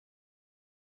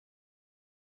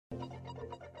Welcome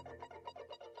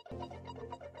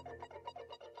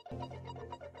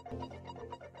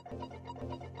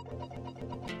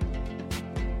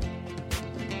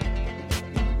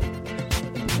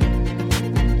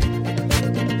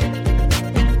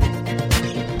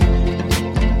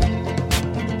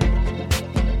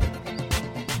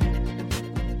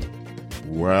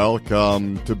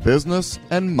to Business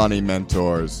and Money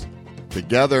Mentors.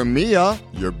 Together, Mia,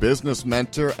 your business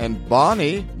mentor, and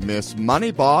Bonnie, Miss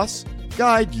Money Boss,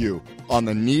 guide you on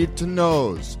the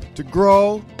need-to-knows to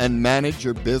grow and manage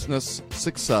your business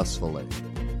successfully.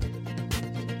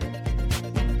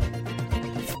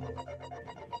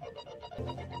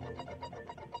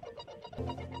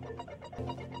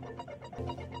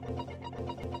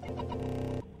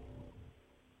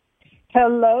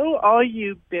 Hello, all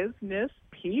you business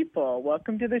people.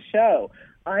 Welcome to the show.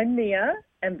 I'm Mia,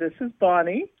 and this is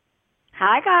Bonnie.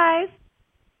 Hi,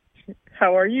 guys.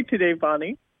 How are you today,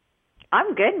 Bonnie?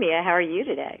 I'm good, Mia. How are you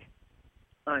today?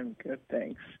 I'm good,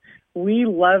 thanks. We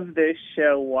love this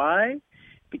show. Why?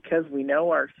 Because we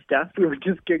know our stuff. We were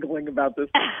just giggling about this.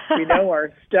 We know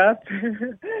our stuff,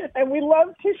 and we love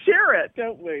to share it,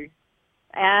 don't we?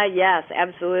 Yes,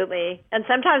 absolutely. And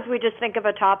sometimes we just think of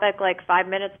a topic like 5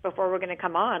 minutes before we're going to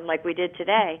come on, like we did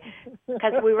today,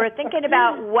 because we were thinking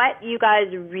about what you guys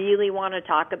really want to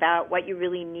talk about, what you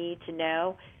really need to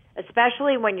know,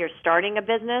 especially when you're starting a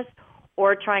business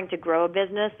or trying to grow a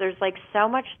business. There's like so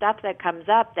much stuff that comes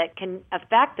up that can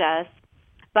affect us,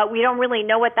 but we don't really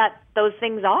know what those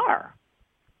things are.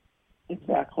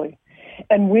 Exactly.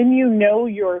 And when you know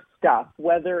your stuff,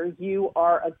 whether you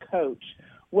are a coach,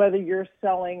 whether you're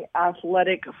selling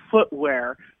athletic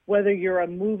footwear, whether you're a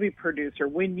movie producer,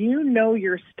 when you know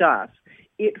your stuff,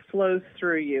 it flows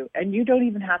through you, and you don't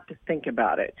even have to think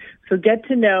about it. So get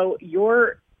to know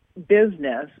your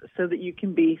business so that you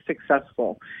can be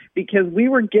successful. Because we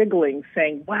were giggling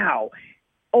saying, wow,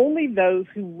 only those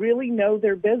who really know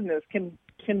their business can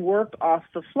work off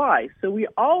the fly. So we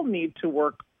all need to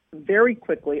work very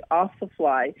quickly off the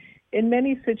fly in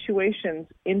many situations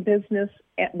in business,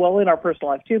 well, in our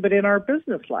personal life too, but in our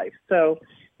business life. So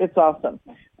it's awesome.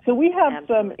 So we have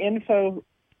some info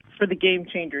for the game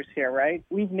changers here, right?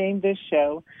 We've named this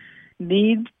show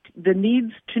the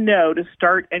Needs to Know to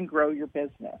Start and Grow Your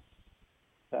Business.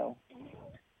 So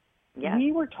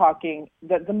we were talking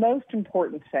that the most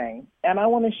important thing, and I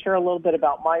want to share a little bit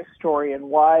about my story and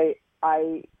why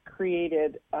I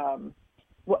created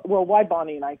why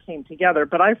Bonnie and I came together,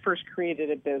 but I first created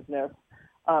a business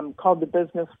called The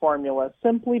Business Formula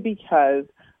simply because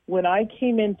when I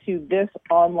came into this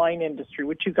online industry,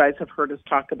 which you guys have heard us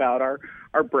talk about, our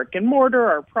brick and mortar,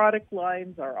 our product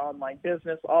lines, our online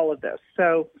business, all of this.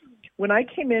 So when I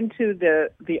came into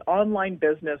the online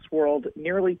business world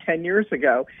nearly 10 years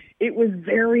ago, it was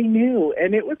very new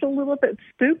and it was a little bit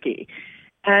spooky.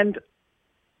 And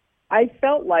I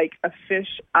felt like a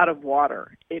fish out of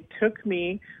water. It took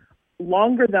me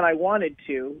longer than I wanted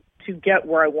to get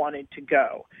where I wanted to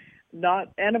go.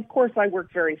 And of course I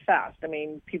worked very fast. I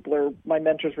mean, my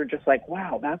mentors were just like,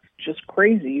 wow, that's just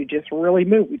crazy. You just really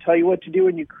move. We tell you what to do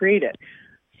and you create it.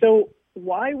 So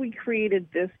why we created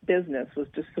this business was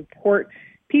to support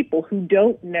people who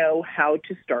don't know how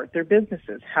to start their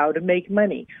businesses, how to make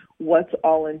money, what's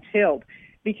all entailed.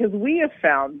 Because we have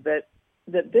found that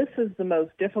this is the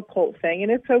most difficult thing,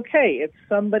 and it's okay. It's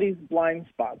somebody's blind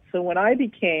spot. So when I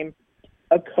became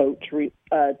a coach,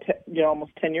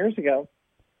 almost 10 years ago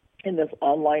in this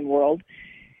online world,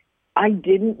 I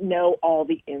didn't know all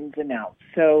the ins and outs.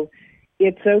 So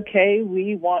it's okay.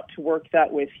 We want to work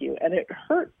that with you. And it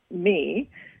hurt me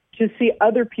to see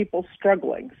other people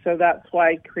struggling. So that's why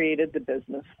I created the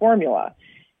Business Formula.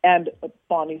 And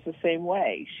Bonnie's the same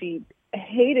way. She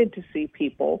hated to see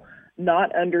people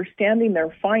not understanding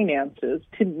their finances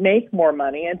to make more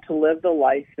money and to live the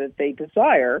life that they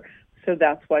desire. So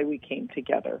that's why we came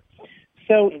together.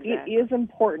 So It is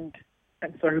important.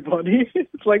 I'm sorry, Bonnie.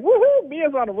 It's like, woohoo,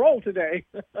 Mia's on a roll today.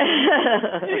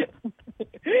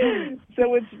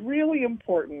 So it's really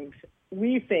important.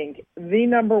 We think the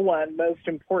number one most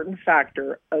important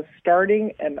factor of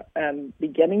starting and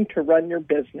beginning to run your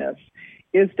business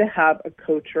is to have a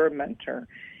coach or a mentor,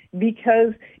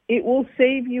 because it will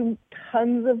save you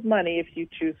tons of money if you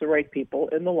choose the right people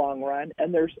in the long run.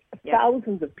 And there's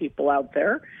thousands of people out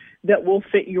there that will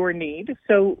fit your need.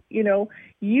 So,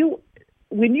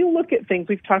 when you look at things,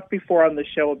 we've talked before on the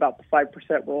show about the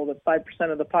 5% rule, that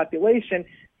 5% of the population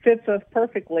fits us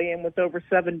perfectly. And with over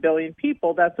 7 billion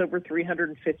people, that's over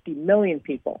 350 million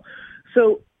people.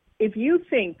 So if you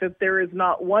think that there is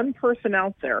not one person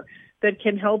out there that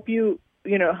can help you,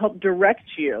 help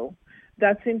direct you,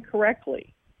 that's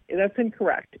incorrectly. That's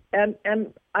incorrect. And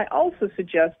I also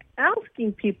suggest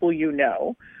asking people you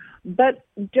know, but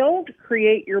don't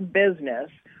create your business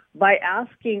by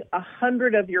asking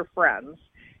 100 of your friends.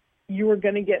 You are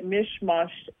going to get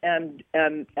mishmashed and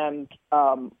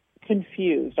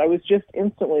confused. I was just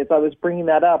instantly, as I was bringing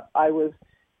that up, I was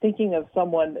thinking of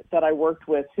someone that I worked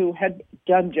with who had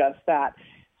done just that.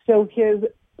 So his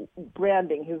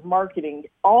branding, his marketing,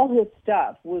 all his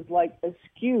stuff was like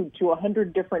skewed to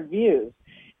 100 different views,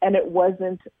 and it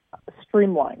wasn't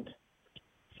streamlined.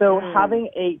 So having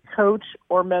a coach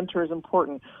or mentor is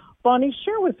important. Bonnie,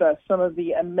 share with us some of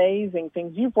the amazing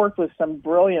things. You've worked with some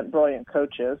brilliant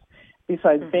coaches,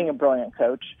 besides being a brilliant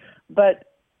coach, but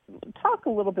talk a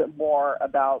little bit more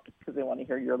about, because they want to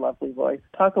hear your lovely voice,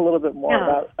 talk a little bit more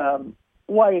about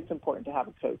why it's important to have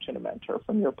a coach and a mentor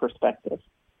from your perspective.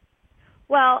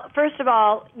 Well, first of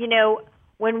all, you know,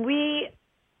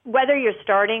 whether you're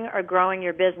starting or growing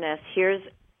your business, here's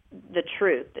the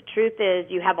truth. The truth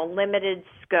is you have a limited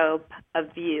scope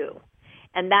of view.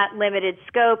 And that limited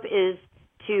scope is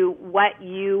to what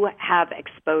you have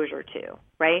exposure to,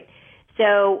 right?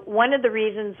 So one of the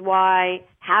reasons why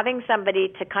having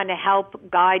somebody to kind of help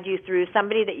guide you through,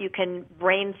 somebody that you can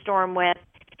brainstorm with,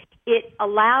 it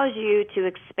allows you to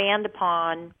expand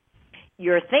upon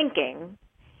your thinking,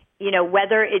 you know,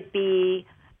 whether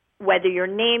you're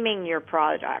naming your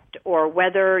product or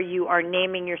whether you are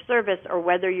naming your service or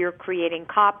whether you're creating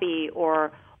copy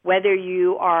or whether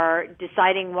you are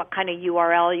deciding what kind of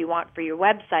URL you want for your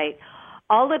website.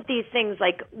 All of these things,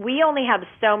 like, we only have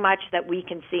so much that we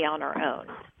can see on our own.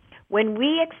 When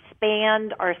we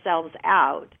expand ourselves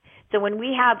out, so when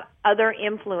we have other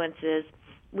influences,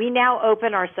 we now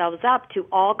open ourselves up to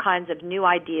all kinds of new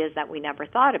ideas that we never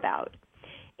thought about.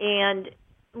 And,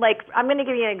 like, I'm going to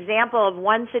give you an example of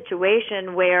one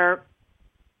situation where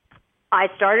I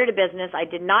started a business, I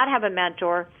did not have a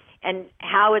mentor, and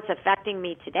how it's affecting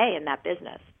me today in that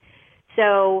business.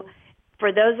 So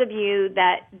for those of you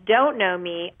that don't know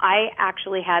me, I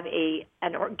actually have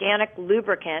an organic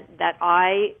lubricant that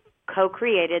I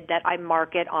co-created that I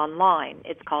market online.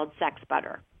 It's called Sex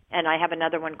Butter. And I have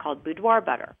another one called Boudoir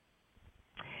Butter.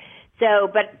 So,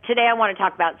 but today I want to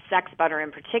talk about Sex Butter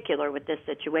in particular with this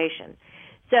situation.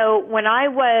 So when I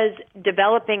was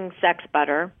developing Sex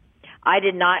Butter, I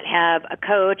did not have a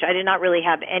coach. I did not really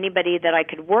have anybody that I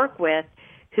could work with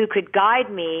who could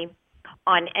guide me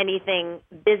on anything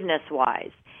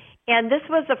business-wise. And this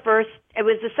was it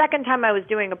was the second time I was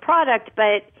doing a product,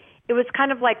 but it was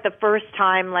kind of like the first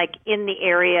time, like, in the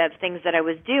area of things that I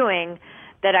was doing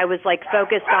that I was, like,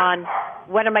 focused on,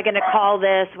 what am I going to call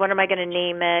this? What am I going to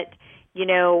name it? You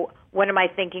know, what am I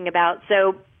thinking about?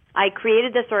 So I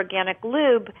created this organic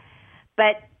lube,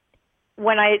 but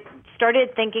when I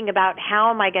started thinking about how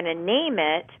am I going to name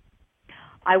it,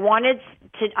 I wanted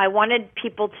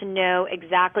people to know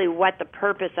exactly what the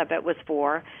purpose of it was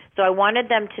for. So I wanted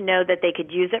them to know that they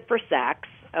could use it for sex,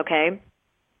 okay?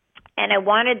 And I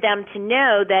wanted them to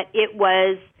know that it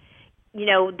was, you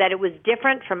know, that it was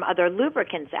different from other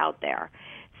lubricants out there.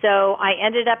 So I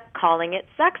ended up calling it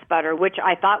Sex Butter, which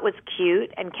I thought was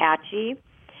cute and catchy.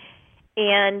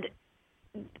 And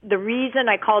the reason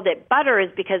I called it butter is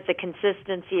because the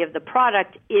consistency of the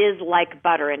product is like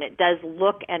butter, and it does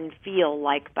look and feel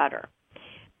like butter.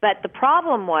 But the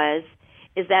problem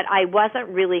is that I wasn't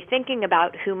really thinking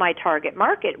about who my target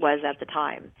market was at the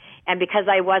time. And because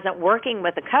I wasn't working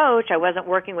with a coach, I wasn't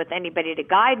working with anybody to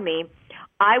guide me,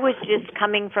 I was just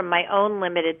coming from my own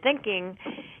limited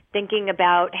thinking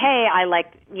about, hey, I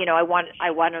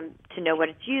want them to know what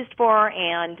it's used for,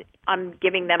 and I'm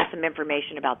giving them some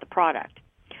information about the product.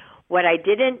 What I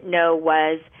didn't know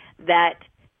was that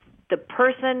the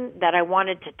person that I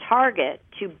wanted to target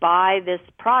to buy this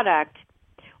product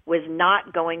was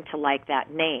not going to like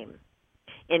that name.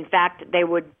 In fact, they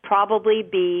would probably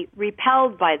be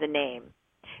repelled by the name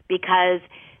because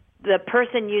the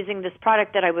person using this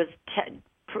product that I was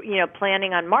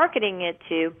planning on marketing it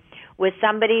to was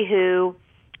somebody who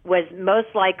was most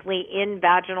likely in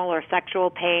vaginal or sexual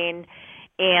pain,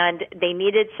 and they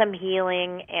needed some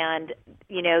healing, and,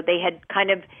 you know, they had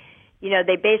kind of, you know,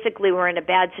 they basically were in a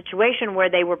bad situation where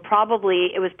it was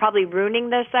probably ruining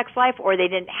their sex life, or they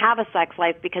didn't have a sex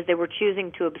life because they were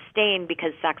choosing to abstain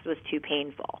because sex was too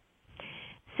painful.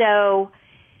 So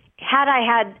had I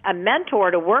had a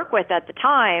mentor to work with at the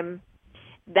time,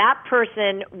 that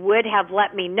person would have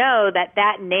let me know that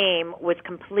that name was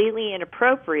completely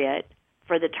inappropriate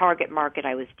for the target market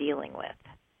I was dealing with.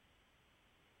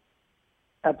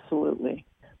 Absolutely.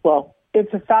 Well,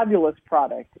 it's a fabulous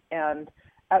product, and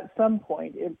at some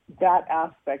point, that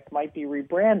aspect might be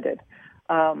rebranded.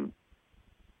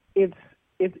 It's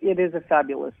it is a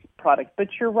fabulous product. But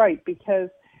you're right, because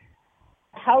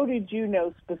how did you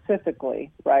know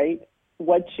specifically, right,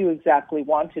 what you exactly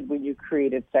wanted when you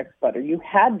created Sex Butter? You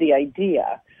had the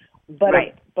idea, but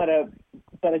right. but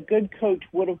a good coach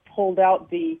would have pulled out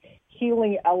the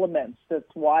healing elements. That's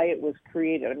why it was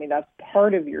created. I mean, that's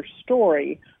part of your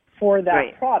story for that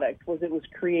Right. product, was it was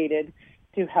created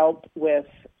to help with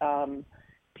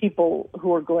people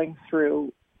who are going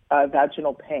through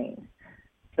vaginal pain.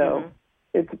 So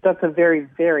that's a very,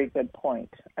 very good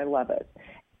point. I love it.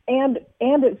 And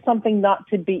it's something not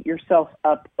to beat yourself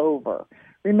up over.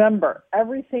 Remember,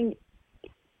 everything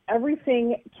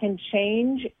can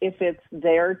change if it's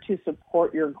there to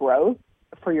support your growth,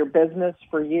 for your business,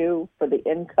 for you, for the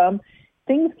income.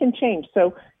 Things can change.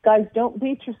 So, guys, don't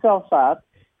beat yourself up.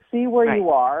 See where Right. you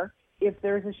are. If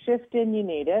there's a shift and you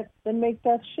need it, then make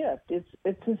that shift.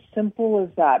 It's as simple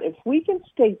as that. If we can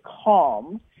stay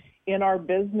calm in our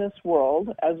business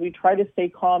world as we try to stay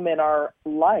calm in our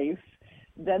life,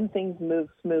 then things move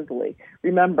smoothly.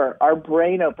 Remember, our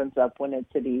brain opens up when it's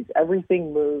at ease.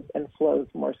 Everything moves and flows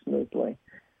more smoothly.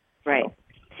 Right.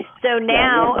 So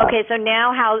now, yeah. okay, so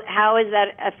now how is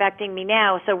that affecting me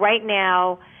now? So right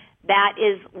now, that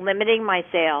is limiting my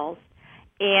sales,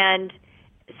 and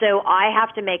so I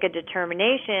have to make a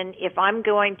determination if I'm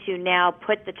going to now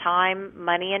put the time,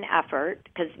 money, and effort,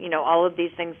 because, you know, all of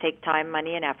these things take time,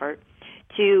 money, and effort,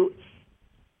 to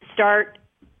start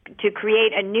to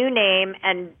create a new name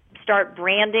and start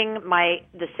branding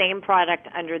the same product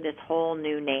under this whole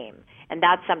new name. And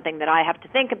that's something that I have to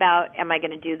think about. Am I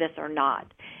going to do this or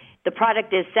not? The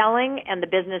product is selling and the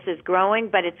business is growing,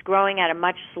 but it's growing at a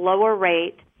much slower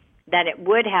rate than it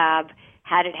would have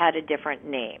had it had a different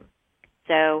name.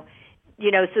 So,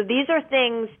 you know, so these are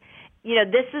things, you know,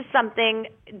 this is something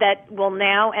that will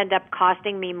now end up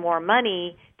costing me more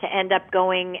money to end up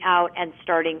going out and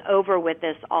starting over with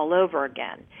this all over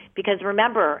again. Because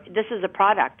remember, this is a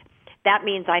product. That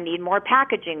means I need more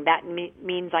packaging. That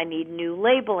means I need new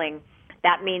labeling.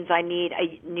 That means I need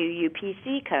a new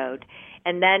UPC code.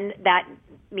 And then that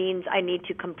means I need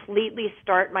to completely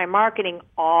start my marketing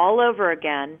all over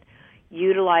again,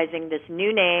 utilizing this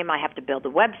new name. I have to build a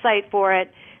website for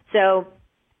it. So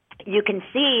you can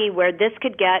see where this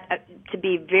could get to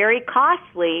be very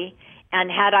costly. And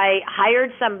had I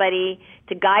hired somebody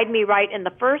to guide me right in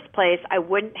the first place, I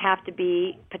wouldn't have to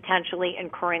be potentially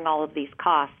incurring all of these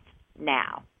costs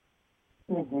now.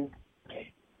 Mm-hmm.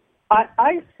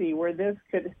 I see where this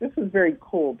is very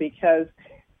cool, because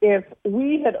if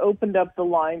we had opened up the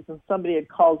lines and somebody had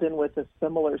called in with a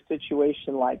similar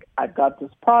situation, like, I've got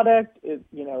this product, it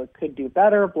could do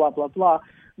better, blah, blah, blah,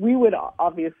 we would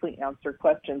obviously answer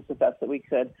questions the best that we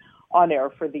could on air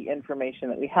for the information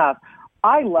that we have.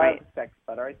 I love Sex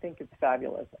Butter. I think it's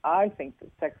fabulous. I think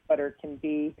that Sex Butter can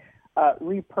be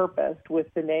repurposed with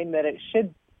the name that it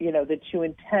should, that you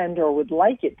intend or would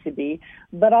like it to be.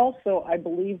 But also, I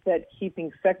believe that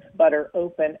keeping Sex Butter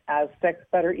open as Sex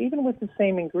Butter, even with the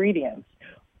same ingredients,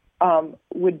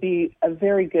 would be a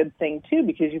very good thing too,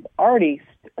 because you've already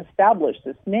established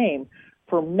this name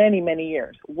for many, many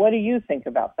years. What do you think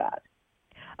about that?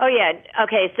 Oh, yeah.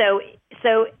 Okay, so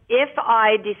if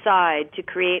I decide to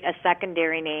create a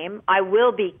secondary name, I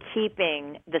will be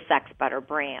keeping the Sex Butter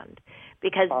brand,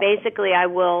 because basically I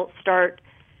will start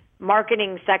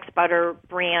marketing Sex Butter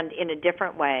brand in a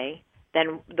different way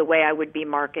than the way I would be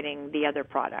marketing the other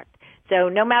product. So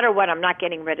no matter what, I'm not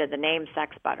getting rid of the name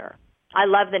Sex Butter. I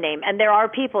love the name, and there are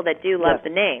people that do love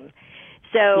the name.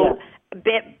 So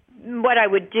what I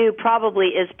would do probably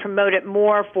is promote it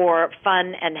more for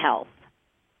fun and health.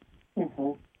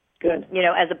 Mm-hmm. Good.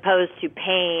 As opposed to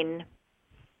pain,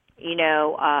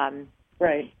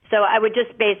 right. So I would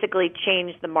just basically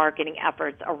change the marketing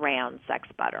efforts around Sex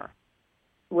Butter.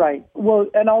 Right. Well,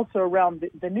 and also around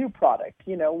the new product.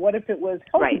 What if it was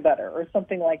Healthy Butter or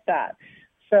something like that?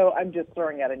 So I'm just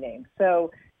throwing out a name.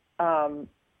 So,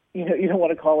 you don't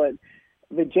want to call it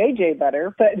the JJ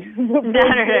Butter, but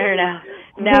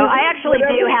No. I actually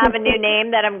do have a new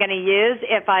name that I'm going to use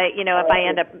if I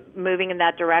end up moving in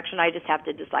that direction. I just have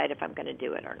to decide if I'm going to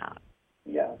do it or not.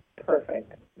 Yeah,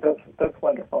 perfect. That's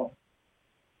wonderful.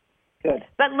 Good.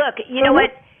 But look, you know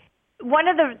what? One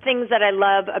of the things that I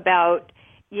love about,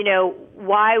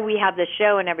 why we have this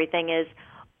show and everything is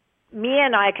Mia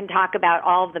and I can talk about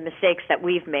all of the mistakes that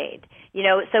we've made.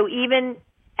 So even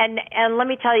And let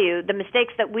me tell you, the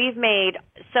mistakes that we've made,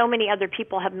 so many other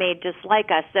people have made just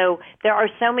like us. So there are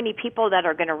so many people that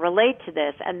are going to relate to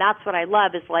this, and that's what I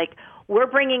love is we're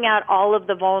bringing out all of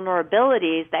the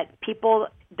vulnerabilities that people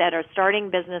that are starting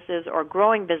businesses or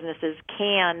growing businesses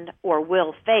can or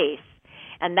will face.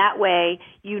 And that way,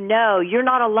 you know, you're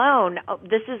not alone. Oh,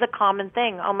 this is a common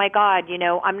thing. Oh, my God, you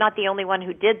know, I'm not the only one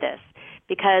who did this.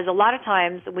 Because a lot of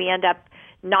times we end up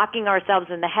knocking ourselves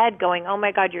in the head going, oh,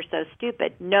 my God, you're so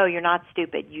stupid. No, you're not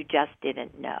stupid. You just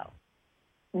didn't know.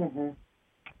 Mm-hmm.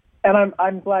 And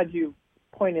I'm glad you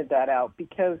pointed that out,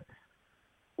 because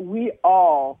we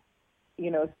all,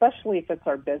 you know, especially if it's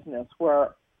our business,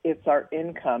 where it's our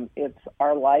income, it's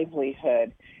our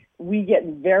livelihood, we get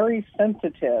very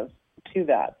sensitive to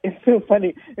that. It's so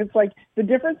funny. It's like the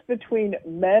difference between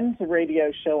men's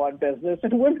radio show on business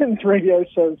and women's radio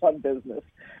shows on business.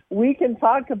 We can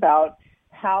talk about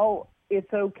how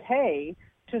it's okay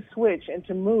to switch and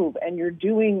to move, and you're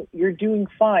doing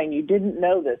fine. You didn't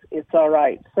know this. It's all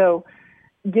right. So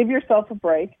give yourself a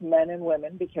break, men and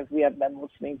women, because we have men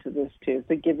listening to this too.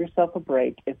 So give yourself a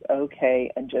break. It's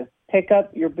okay, and just pick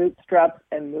up your bootstraps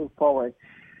and move forward.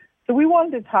 So we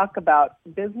wanted to talk about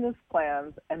business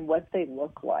plans and what they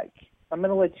look like. I'm going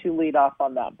to let you lead off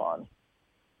on that, Bonnie.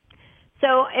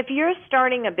 So if you're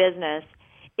starting a business,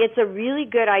 it's a really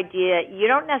good idea. You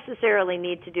don't necessarily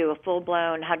need to do a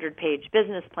full-blown 100-page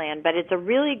business plan, but it's a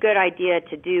really good idea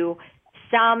to do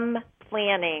some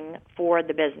planning for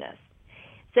the business.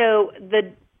 So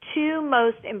the two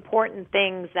most important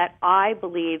things that I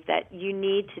believe that you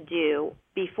need to do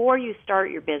before you start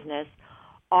your business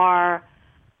are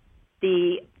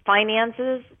the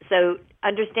finances, so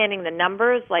understanding the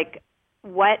numbers, like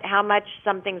how much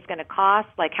something's going to cost,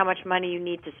 like how much money you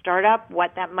need to start up,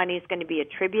 what that money is going to be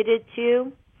attributed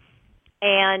to,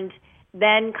 and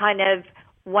then kind of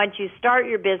once you start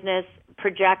your business,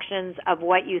 projections of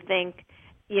what you think,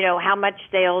 you know, how much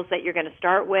sales that you're going to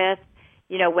start with,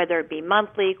 you know, whether it be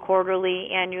monthly, quarterly,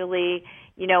 annually,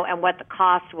 you know, and what the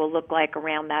cost will look like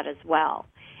around that as well.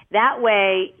 That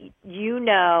way, you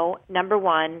know, number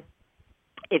one,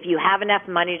 if you have enough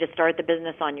money to start the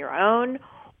business on your own,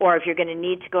 or if you're going to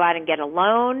need to go out and get a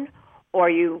loan, or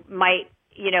you might,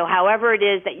 you know, however it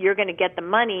is that you're going to get the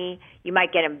money, you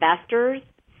might get investors,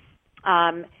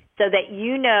 so that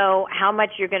you know how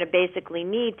much you're going to basically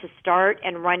need to start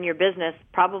and run your business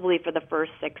probably for the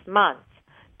first 6 months.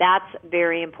 That's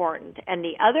very important. And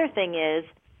the other thing is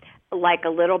like a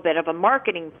little bit of a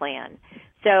marketing plan.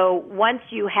 So once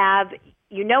you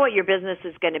know what your business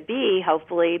is going to be,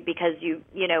 hopefully, because you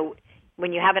know,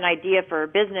 when you have an idea for a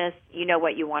business, you know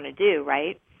what you want to do,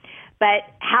 right? But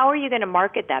how are you going to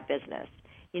market that business?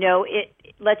 You know,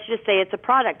 let's just say it's a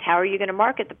product. How are you going to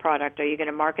market the product? Are you going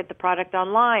to market the product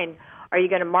online? Are you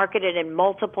going to market it in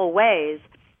multiple ways?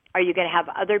 Are you going to have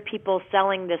other people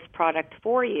selling this product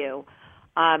for you?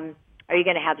 Are you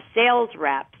going to have sales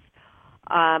reps?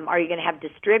 Are you going to have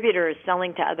distributors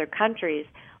selling to other countries?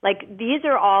 Like, these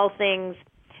are all things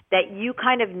that you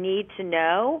kind of need to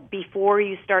know before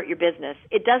you start your business.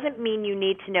 It doesn't mean you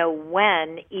need to know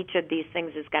when each of these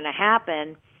things is going to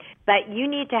happen, but you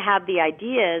need to have the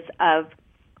ideas of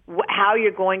how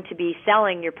you're going to be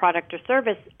selling your product or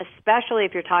service, especially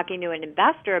if you're talking to an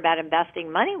investor about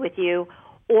investing money with you,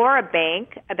 or a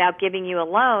bank about giving you a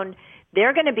loan.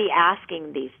 They're going to be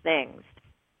asking these things,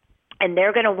 and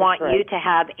they're going to want you to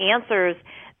have answers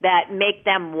that make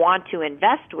them want to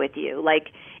invest with you. Like,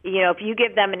 you know, if you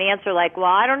give them an answer like, well,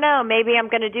 I don't know, maybe I'm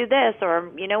going to do this,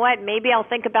 or, you know what, maybe I'll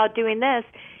think about doing this,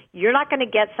 you're not going to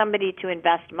get somebody to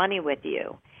invest money with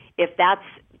you if that's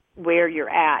where you're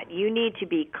at. You need to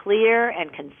be clear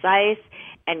and concise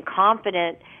and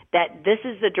confident that this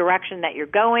is the direction that you're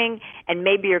going, and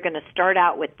maybe you're going to start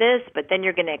out with this, but then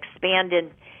you're going to expand in,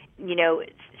 you know,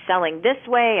 selling this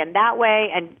way and that way,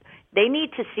 and they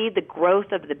need to see the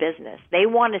growth of the business. They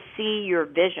want to see your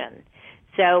vision.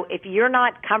 So if you're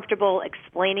not comfortable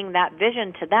explaining that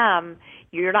vision to them,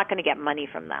 you're not going to get money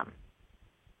from them.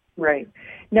 Right.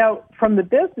 Now, from the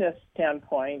business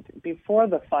standpoint, before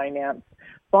the finance,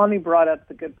 Bonnie brought up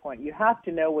the good point. You have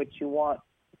to know what you want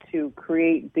to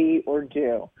create, be, or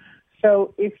do.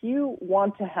 So if you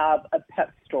want to have a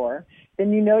pet store,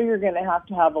 then you know you're going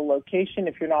to have a location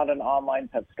if you're not an online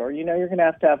pet store. You know you're going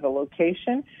to have a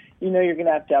location. You know you're going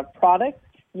to have products.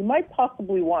 You might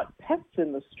possibly want pets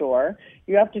in the store.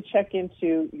 You have to check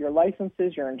into your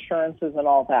licenses, your insurances, and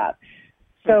all that.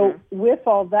 So with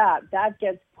all that, that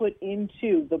gets put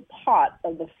into the pot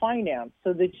of the finance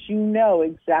so that you know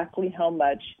exactly how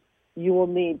much you will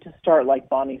need to start, like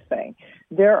Bonnie's saying.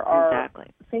 There are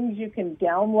things you can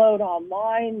download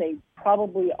online. They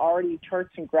probably already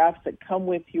charts and graphs that come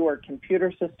with your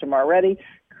computer system already.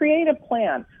 Create a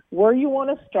plan where you want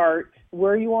to start,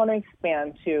 where you want to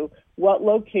expand to, what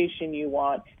location you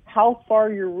want, how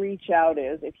far your reach out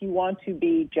is. If you want to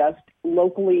be just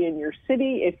locally in your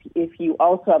city, if you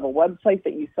also have a website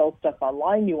that you sell stuff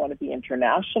online, you want to be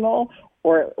international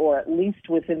or at least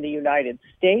within the United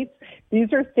States.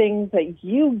 These are things that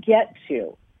you get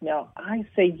to. Now, I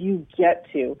say you get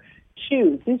to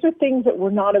choose. These are things that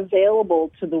were not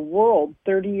available to the world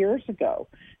 30 years ago,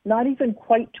 not even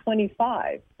quite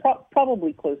 25,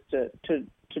 probably close to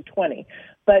 20.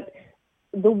 But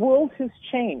the world has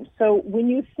changed. So when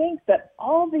you think that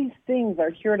all these things are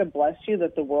here to bless you,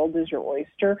 that the world is your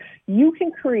oyster, you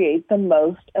can create the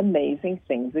most amazing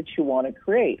things that you want to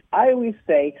create. I always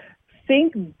say,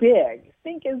 think big.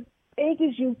 Think as big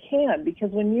as you can,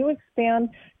 because when you expand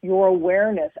your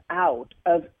awareness out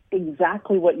of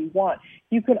exactly what you want,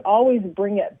 you can always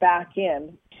bring it back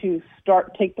in to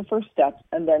take the first steps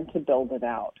and then to build it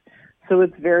out. So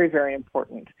it's very, very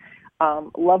important.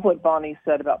 Love what Bonnie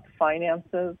said about the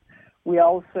finances. We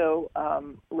also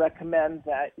recommend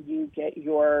that you get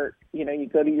you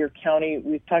go to your county.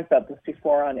 We've talked about this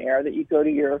before on air, that you go to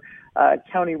your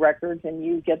county records and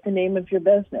you get the name of your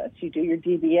business. You do your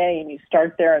DBA and you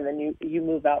start there, and then you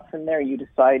move out from there. You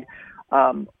decide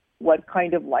what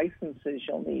kind of licenses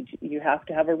you'll need. You have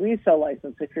to have a resale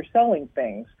license if you're selling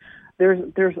things.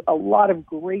 There's a lot of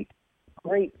great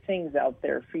things out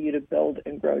there for you to build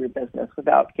and grow your business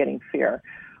without getting fear.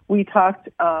 We talked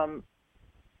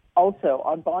also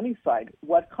on Bonnie's side,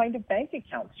 what kind of bank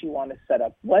accounts you want to set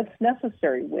up, what's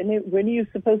necessary, when are you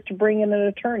supposed to bring in an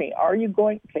attorney? Are you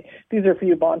going? Okay, these are for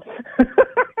you, Bonnie.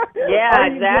 Yeah,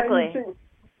 exactly.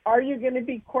 Are you going to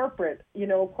be corporate?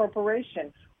 A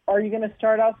corporation? Are you going to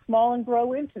start out small and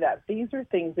grow into that? These are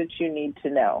things that you need to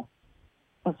know.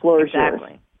 The floor is yours,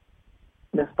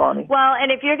 Miss Bonnie. Well,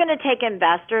 and if you're going to take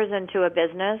investors into a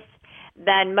business,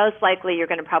 then most likely you're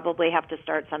going to probably have to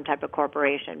start some type of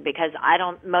corporation, because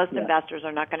most investors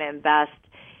are not going to invest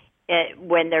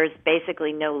when there's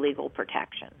basically no legal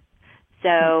protection.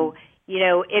 So,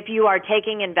 if you are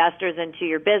taking investors into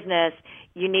your business,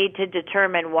 you need to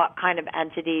determine what kind of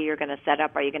entity you're going to set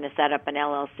up. Are you going to set up an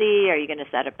LLC? Are you going to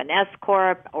set up an S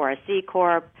Corp or a C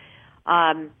Corp?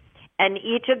 And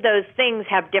each of those things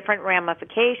have different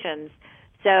ramifications.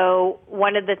 So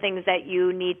one of the things that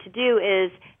you need to do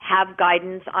is have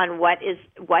guidance on what is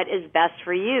best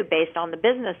for you based on the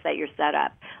business that you're set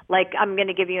up. Like, I'm going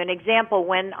to give you an example.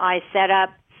 When I set up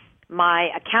my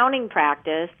accounting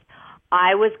practice,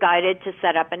 I was guided to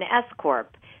set up an S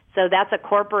Corp. So that's a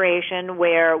corporation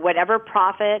where whatever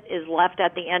profit is left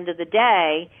at the end of the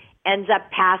day ends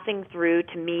up passing through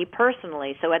to me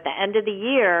personally. So at the end of the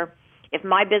year, if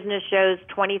my business shows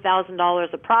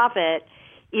 $20,000 of profit,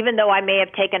 even though I may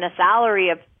have taken a salary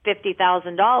of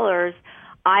 $50,000,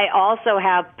 I also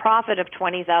have profit of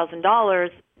 $20,000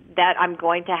 that I'm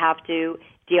going to have to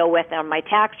deal with on my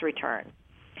tax return.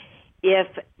 If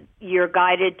you're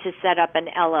guided to set up an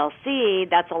LLC,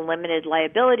 that's a limited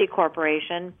liability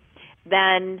corporation,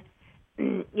 then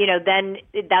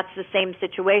that's the same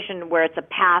situation where it's a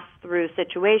pass-through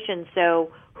situation.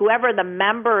 So whoever the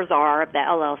members are of the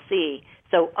LLC,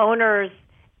 so owners,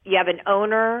 you have an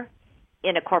owner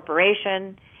in a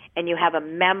corporation, and you have a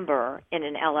member in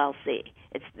an LLC.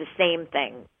 It's the same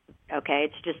thing, okay?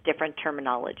 It's just different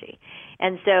terminology.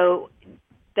 And so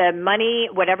the money,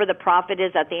 whatever the profit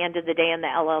is at the end of the day in the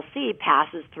LLC,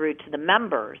 passes through to the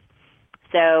members.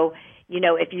 So,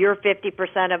 if you're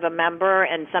 50% of a member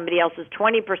and somebody else is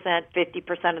 20%,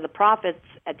 50% of the profits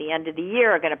at the end of the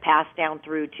year are going to pass down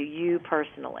through to you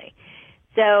personally.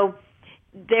 So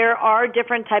there are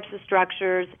different types of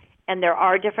structures, and there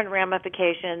are different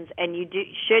ramifications, and you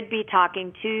should be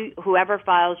talking to whoever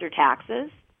files your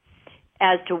taxes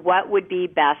as to what would be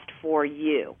best for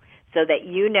you, so that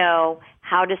you know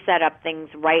how to set up things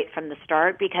right from the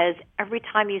start, because every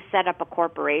time you set up a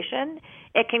corporation,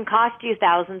 it can cost you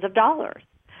thousands of dollars.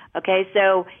 Okay,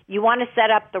 so you want to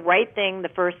set up the right thing the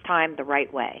first time the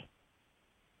right way.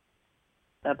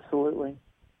 Absolutely.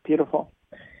 Beautiful.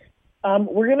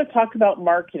 We're going to talk about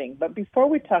marketing, but before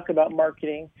we talk about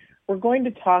marketing, we're going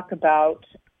to talk about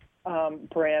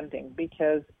branding,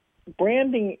 because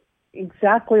branding,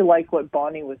 exactly like what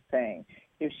Bonnie was saying,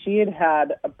 if she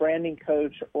had a branding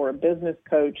coach or a business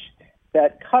coach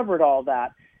that covered all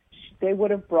that, they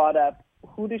would have brought up,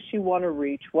 who does she want to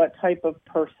reach, what type of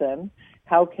person,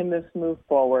 how can this move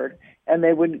forward, and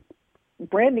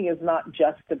branding is not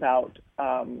just about,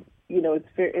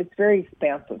 it's very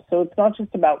expansive. So it's not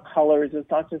just about colors, it's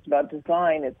not just about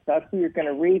design, it's about who you're going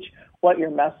to reach, what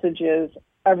your message is,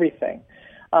 everything.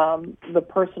 The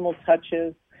personal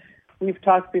touches. We've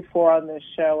talked before on this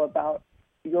show about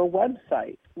your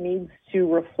website needs to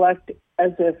reflect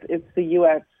as if it's the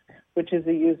UX which is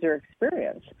a user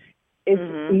experience.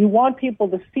 You want people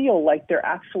to feel like they're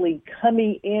actually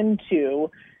coming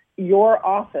into your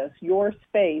office, your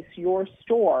space, your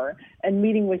store, and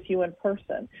meeting with you in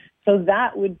person. So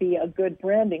that would be a good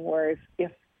branding, where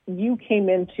if you came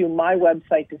into my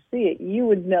website to see it, you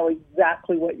would know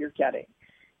exactly what you're getting.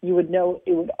 You would know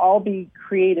it would all be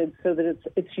created so that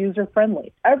it's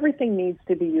user-friendly. Everything needs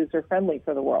to be user-friendly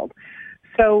for the world.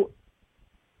 So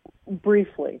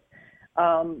briefly,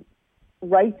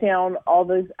 write down all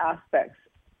those aspects,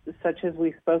 such as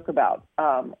we spoke about.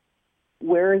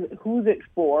 Who's it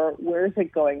for? Where is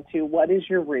it going to? What is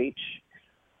your reach?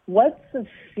 What's the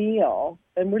feel?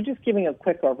 And we're just giving a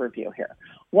quick overview here.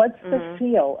 What's the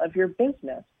feel of your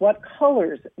business? What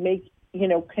colors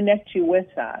connect you with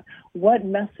that? What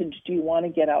message do you want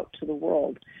to get out to the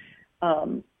world?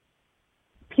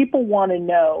 People want to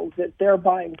know that they're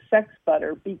buying sex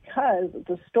butter because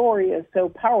the story is so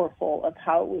powerful of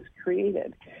how it was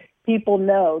created. People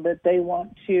know that they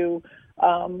want to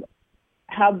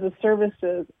have the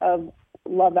services of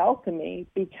Love Alchemy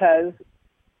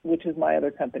which is my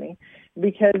other company,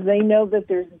 because they know that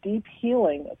there's deep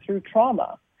healing through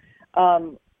trauma,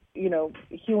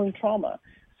 healing trauma.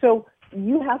 So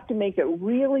you have to make it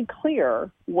really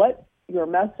clear what your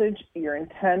message, your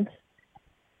intent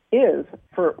is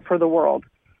for the world.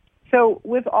 So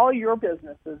with all your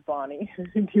businesses, Bonnie,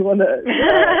 do you want to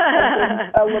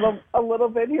a little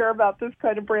bit here about this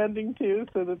kind of branding too,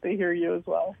 so that they hear you as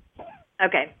well?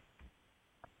 Okay.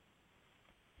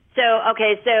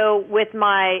 So with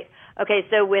my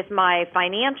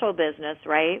financial business,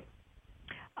 right?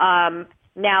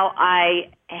 Now I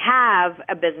have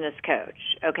a business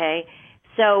coach. Okay.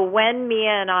 So when Mia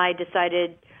and I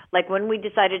decided, when we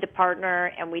decided to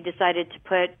partner and we decided to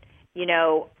put,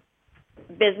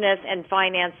 business and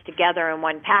finance together in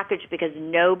one package, because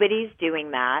nobody's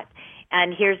doing that.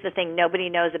 And here's the thing, nobody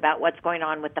knows about what's going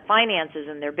on with the finances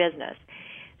in their business.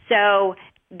 So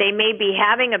they may be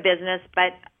having a business,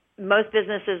 but most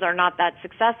businesses are not that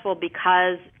successful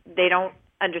because they don't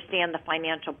understand the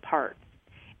financial parts.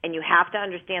 And you have to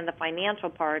understand the financial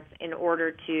parts in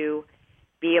order to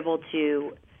be able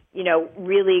to,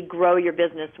 really grow your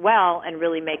business well and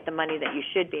really make the money that you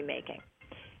should be making.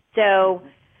 So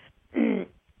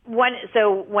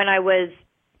when I was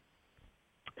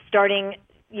starting,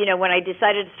 when I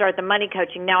decided to start the money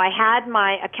coaching, now I had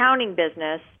my accounting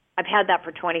business. I've had that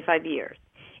for 25 years.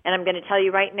 And I'm going to tell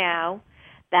you right now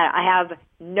that I have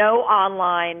no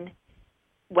online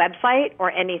website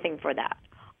or anything for that.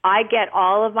 I get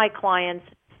all of my clients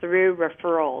through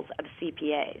referrals of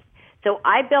CPAs. So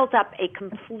I built up a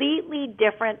completely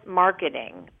different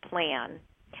marketing plan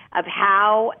of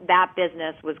how that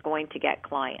business was going to get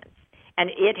clients.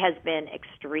 And it has been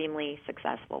extremely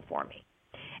successful for me.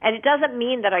 And it doesn't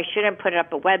mean that I shouldn't put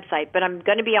up a website, but I'm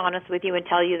going to be honest with you and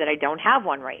tell you that I don't have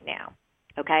one right now.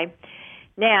 Okay?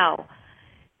 Now,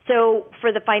 so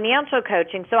for the financial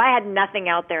coaching, so I had nothing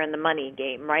out there in the money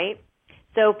game, right?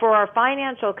 So for our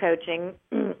financial coaching,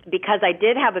 because I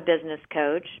did have a business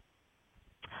coach,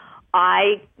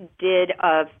 I did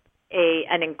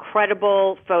an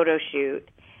incredible photo shoot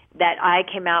that I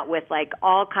came out with,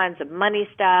 all kinds of money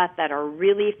stuff that are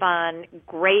really fun,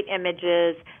 great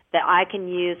images that I can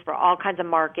use for all kinds of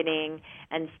marketing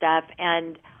and stuff.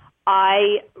 And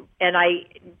I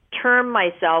term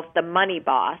myself the Money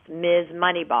Boss, Ms.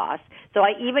 Money Boss. So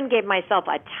I even gave myself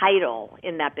a title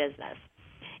in that business.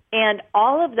 And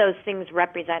all of those things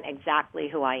represent exactly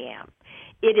who I am.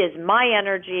 It is my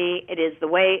energy. It is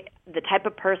the type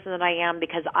of person that I am,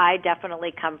 because I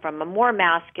definitely come from a more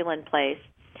masculine place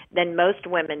than most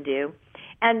women do.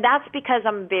 And that's because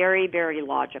I'm very, very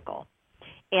logical.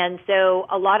 And so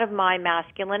a lot of my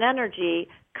masculine energy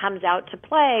comes out to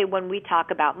play when we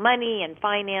talk about money and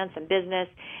finance and business.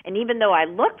 And even though I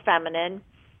look feminine,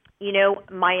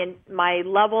 my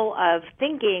level of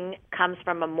thinking comes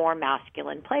from a more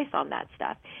masculine place on that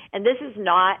stuff. And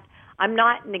I'm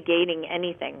not negating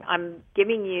anything. I'm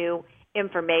giving you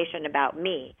information about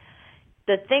me.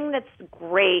 The thing that's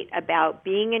great about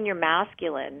being in your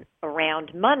masculine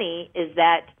around money is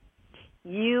that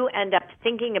you end up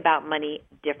thinking about money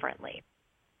differently.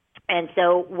 And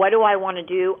so what do I want to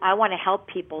do? I want to help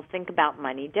people think about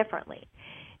money differently.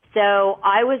 So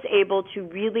I was able to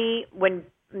really, when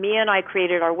Mia and I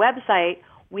created our website,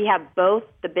 we have both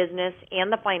the business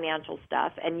and the financial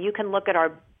stuff. And you can look at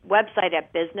our website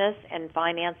at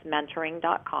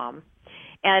businessandfinancementoring.com.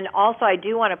 And also, I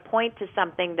do want to point to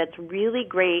something that's really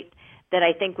great that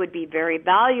I think would be very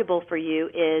valuable for you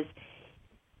is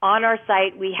on our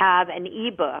site, we have an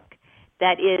ebook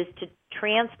that is to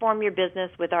transform your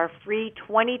business with our free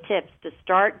 20 tips to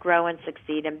start, grow, and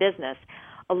succeed in business.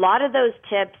 A lot of those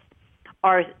tips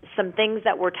are some things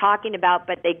that we're talking about,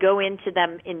 but they go into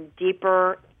them in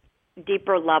deeper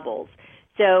levels.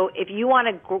 So if you want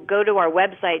to go to our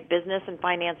website,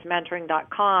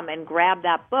 businessandfinancementoring.com, and grab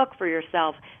that book for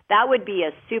yourself, that would be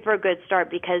a super good start,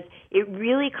 because it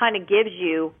really kind of gives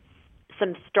you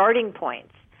some starting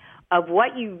points of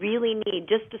what you really need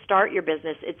just to start your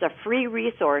business. It's a free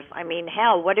resource. I mean,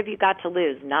 hell, what have you got to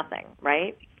lose? Nothing,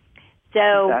 right?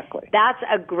 So Exactly. That's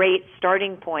a great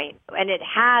starting point, and it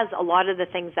has a lot of the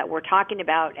things that we're talking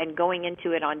about and going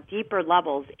into it on deeper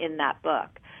levels in that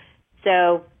book.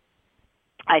 So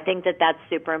I think that that's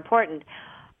super important.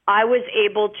 I was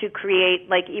able to create,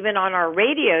 like even on our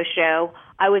radio show,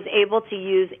 I was able to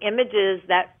use images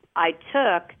that I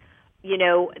took,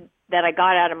 that I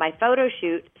got out of my photo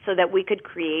shoot, so that we could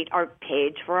create our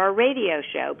page for our radio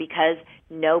show, because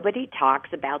nobody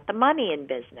talks about the money in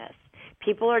business.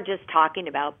 People are just talking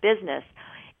about business.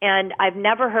 And I've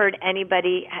never heard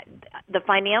anybody, the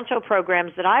financial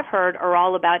programs that I've heard are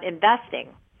all about investing.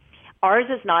 Ours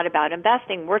is not about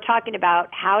investing. We're talking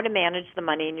about how to manage the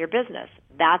money in your business.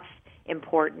 That's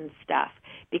important stuff,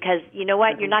 because you know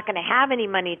what? You're not going to have any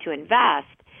money to invest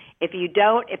if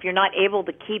you're not able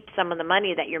to keep some of the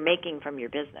money that you're making from your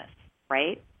business,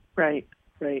 right? Right.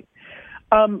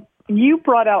 You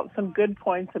brought out some good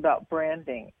points about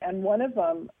branding, and one of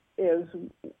them is,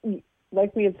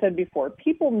 like we had said before,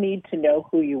 people need to know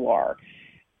who you are.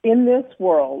 In this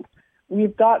world,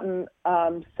 we've gotten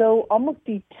so almost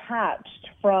detached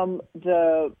from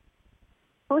the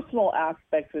personal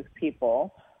aspects of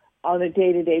people on a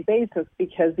day-to-day basis,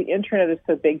 because the internet is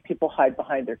so big, people hide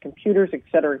behind their computers, et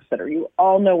cetera, et cetera. You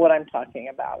all know what I'm talking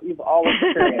about. You've all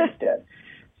experienced it.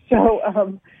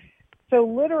 So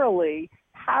literally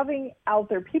having out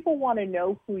there, people want to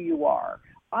know who you are.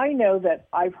 I know that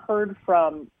I've heard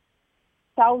from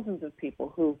thousands of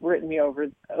people who've written me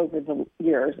over the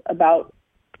years about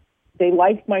they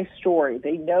like my story.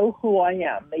 They know who I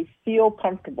am. They feel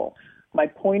comfortable. My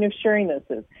point of sharing this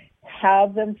is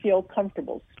have them feel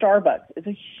comfortable. Starbucks is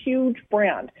a huge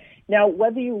brand. Now,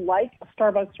 whether you like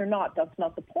Starbucks or not, that's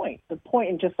not the point. The point,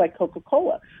 and just like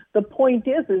Coca-Cola, the point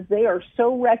is they are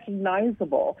so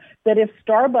recognizable that if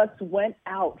Starbucks went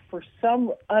out for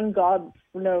some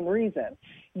unknown reason,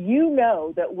 you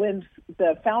know that when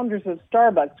the founders of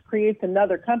Starbucks creates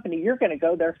another company, you're going to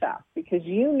go there fast, because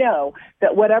you know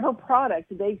that whatever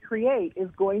product they create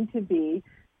is going to be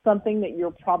something that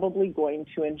you're probably going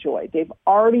to enjoy. They've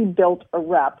already built a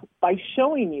rep by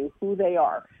showing you who they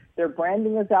are. Their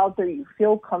branding is out there. You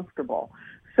feel comfortable.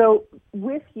 So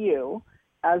with you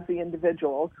as the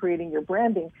individual creating your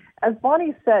branding, as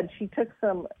Bonnie said, she took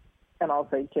some, and I'll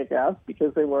say kick-ass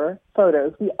because they were,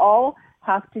 photos. We all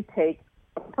have to take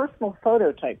a personal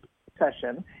photo type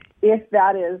session if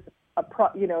that is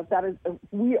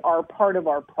we are part of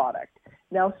our product.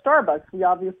 Now, Starbucks, we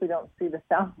obviously don't see the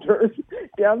founders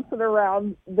dancing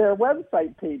around their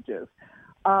website pages,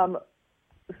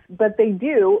 but they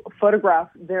do photograph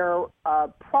their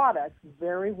products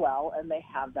very well, and they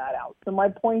have that out. So my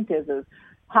point is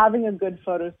having a good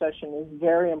photo session is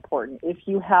very important. If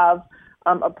you have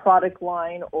a product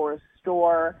line or a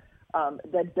store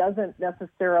that doesn't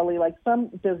necessarily, like some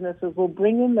businesses will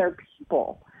bring in their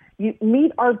people. You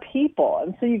meet our people.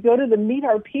 And so you go to the Meet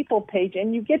Our People page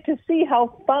and you get to see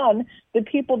how fun the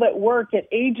people that work at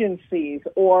agencies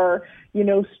or,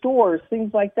 stores,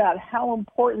 things like that, how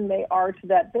important they are to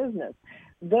that business.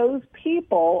 Those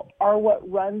people are what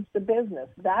runs the business.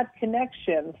 That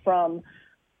connection from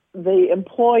the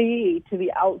employee to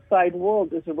the outside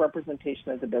world is a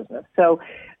representation of the business. So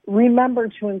remember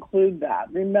to include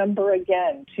that. Remember,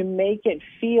 again, to make it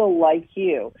feel like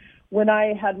you. When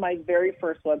I had my very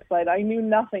first website, I knew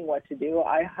nothing what to do.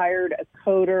 I hired a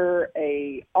coder,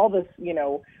 all this,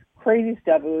 crazy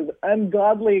stuff. It was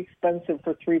ungodly expensive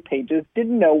for 3 pages.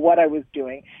 Didn't know what I was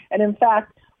doing. And in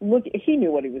fact, he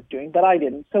knew what he was doing, but I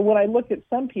didn't. So when I looked at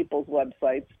some people's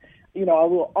websites, I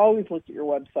will always look at your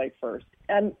website first.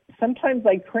 And sometimes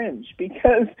I cringe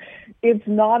because it's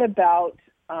not about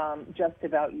just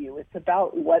about you. It's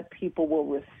about what people will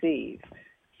receive.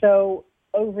 So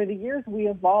over the years, we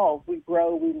evolve, we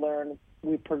grow, we learn,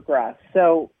 we progress.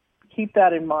 So keep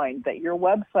that in mind, that your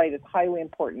website is highly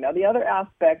important. Now, the other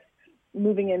aspect,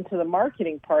 moving into the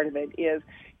marketing part of it, is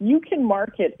you can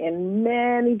market in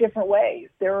many different ways.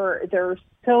 There are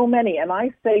so many, and I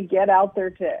say get out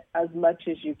there to as much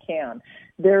as you can.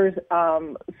 There's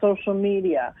social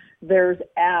media, there's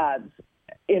ads,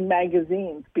 in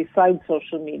magazines besides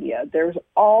social media. There's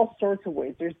all sorts of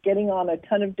ways. There's getting on a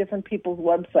ton of different people's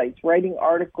websites, writing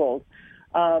articles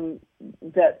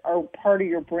that are part of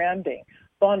your branding.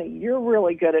 Bonnie, you're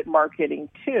really good at marketing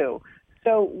too.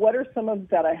 So what are some of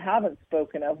that I haven't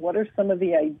spoken of? What are some of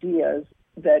the ideas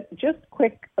that just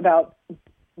quick about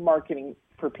marketing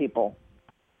for people?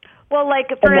 Well, like,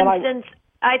 for instance,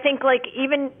 I think like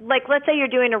even like let's say you're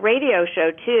doing a radio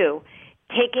show too,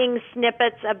 taking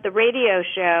snippets of the radio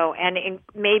show and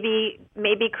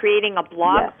maybe creating a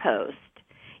blog post,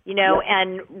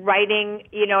 and writing,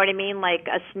 you know what I mean, like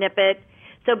a snippet.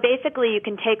 So basically you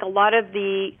can take a lot of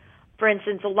the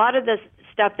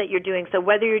stuff that you're doing, so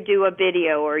whether you do a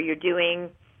video or you're doing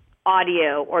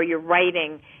audio or you're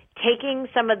writing, taking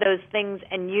some of those things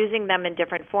and using them in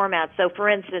different formats. So for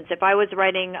instance, if I was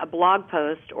writing a blog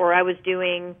post or I was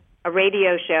doing a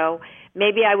radio show,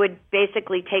 maybe I would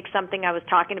basically take something I was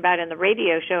talking about in the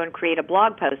radio show and create a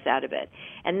blog post out of it.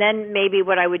 And then maybe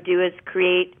what I would do is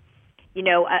create,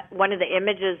 one of the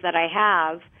images that I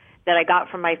have that I got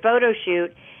from my photo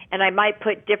shoot, and I might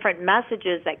put different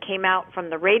messages that came out from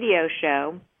the radio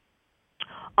show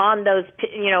on those,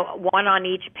 one on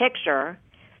each picture,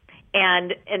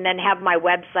 and then have my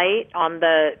website on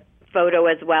the photo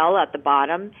as well at the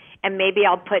bottom. And maybe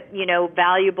I'll put,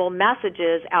 valuable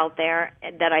messages out there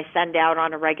that I send out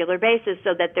on a regular basis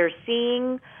so that they're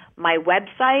seeing my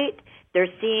website,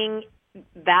 they're seeing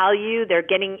value, they're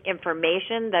getting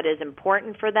information that is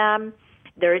important for them.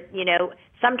 They're,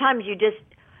 sometimes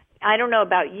I don't know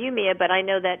about you, Mia, but I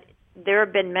know that there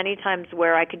have been many times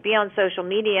where I could be on social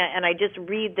media and I just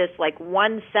read this like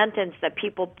one sentence that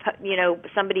people,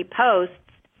 somebody posts,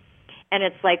 and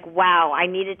it's like, wow, I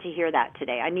needed to hear that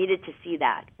today. I needed to see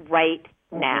that right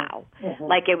now. Mm-hmm.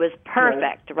 Like it was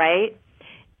perfect, right?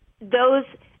 Those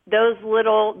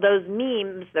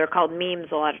memes, they're called memes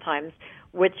a lot of times,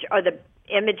 which are the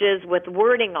images with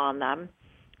wording on them.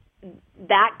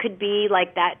 That could be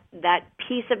like that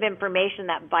piece of information,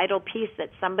 that vital piece that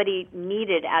somebody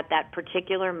needed at that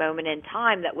particular moment in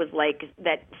time that was like,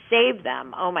 that saved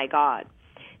them. Oh my God.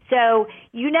 So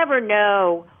you never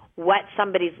know what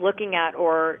somebody's looking at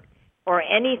or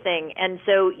anything. And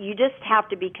so you just have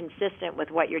to be consistent with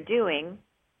what you're doing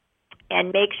and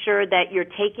make sure that you're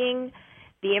taking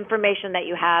the information that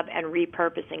you have and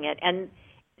repurposing it. And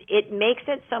it makes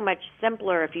it so much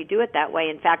simpler if you do it that way.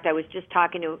 In fact, I was just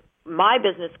talking to my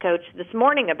business coach this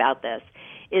morning about this,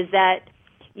 is that,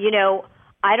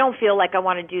 I don't feel like I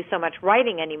want to do so much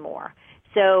writing anymore.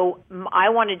 So I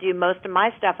want to do most of my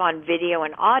stuff on video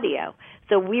and audio.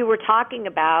 So we were talking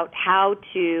about how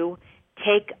to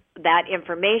take that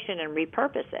information and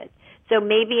repurpose it. So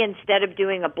maybe instead of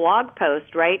doing a blog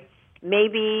post, right,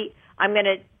 maybe I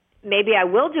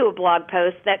will do a blog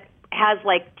post that has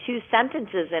like 2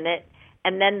 sentences in it,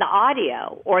 and then the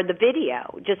audio or the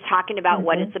video, just talking about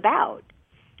what it's about.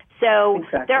 So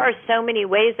exactly. There are so many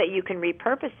ways that you can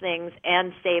repurpose things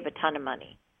and save a ton of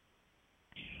money.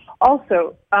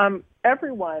 Also,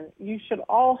 everyone, you should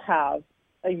all have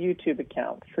a YouTube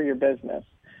account for your business.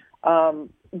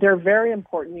 They're very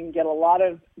important. You can get a lot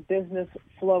of business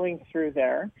flowing through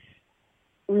there.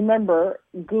 Remember,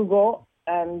 Google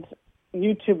and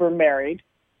YouTube are married,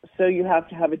 so you have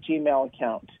to have a Gmail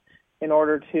account in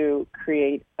order to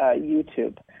create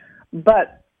YouTube.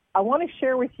 But I want to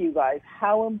share with you guys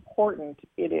how important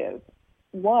it is.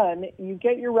 One, you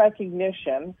get your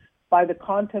recognition by the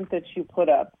content that you put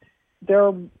up. There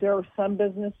are some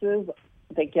businesses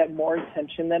that get more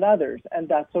attention than others, and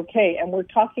that's okay. And we're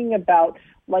talking about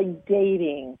like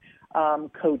dating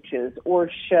coaches or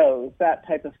shows, that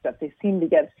type of stuff. They seem to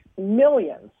get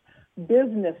millions.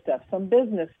 Business stuff, some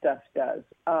business stuff does.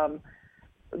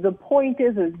 The point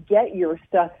is get your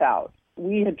stuff out.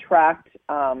 We had tracked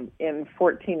in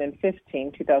 2014 and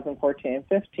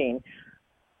 15,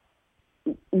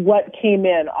 what came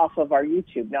in off of our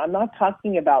YouTube. Now, I'm not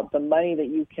talking about the money that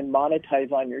you can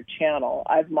monetize on your channel.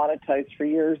 I've monetized for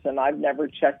years, and I've never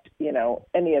checked,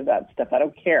 any of that stuff. I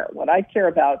don't care. What I care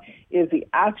about is the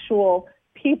actual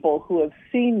people who have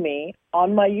seen me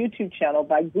on my YouTube channel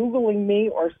by Googling me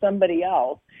or somebody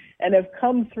else and have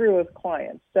come through as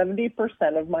clients. 70%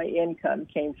 of my income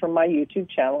came from my YouTube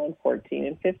channel in 14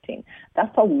 and 15.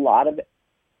 That's a lot of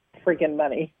freaking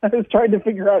money. I was trying to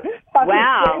figure out how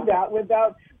to say that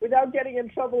without getting in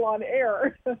trouble on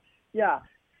air. Yeah.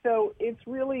 So it's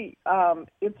really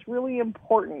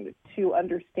important to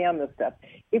understand this stuff.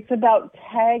 It's about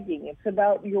tagging. It's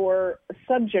about your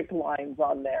subject lines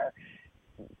on there.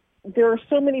 There are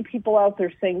so many people out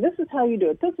there saying, this is how you do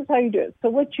it. This is how you do it. So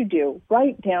what you do,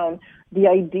 write down the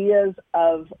ideas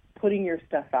of putting your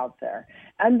stuff out there.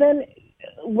 And then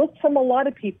look from a lot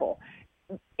of people.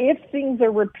 If things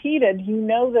are repeated, you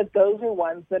know that those are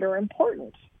ones that are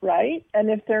important, right? And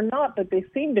if they're not, but they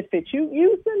seem to fit you,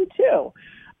 use them too.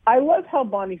 I love how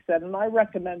Bonnie said, and I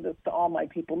recommend this to all my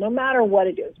people, no matter what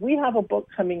it is. We have a book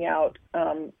coming out,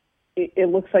 it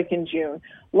looks like in June,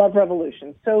 Love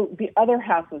Revolution. So the other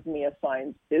half of Mia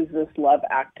Signs is this love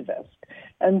activist.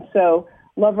 And so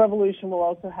Love Revolution will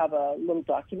also have a little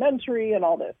documentary and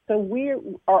all this. So we are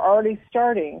already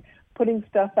starting putting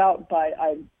stuff out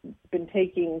I've been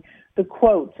taking the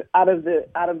quotes out of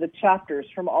the chapters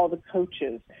from all the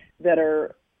coaches that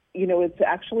are, it's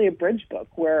actually a bridge book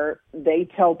where they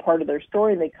tell part of their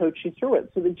story and they coach you through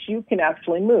it so that you can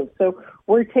actually move. So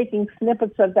we're taking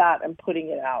snippets of that and putting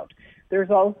it out. There's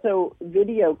also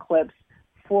video clips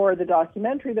for the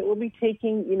documentary that will be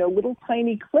taking, little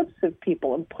tiny clips of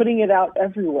people and putting it out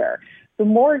everywhere. The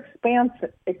more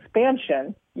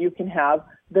expansion you can have,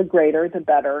 the greater, the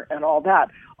better, and all that.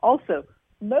 Also,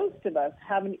 most of us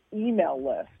have an email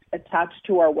list attached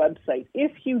to our website.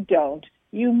 If you don't,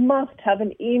 you must have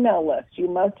an email list. You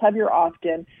must have your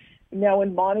opt-in. Now,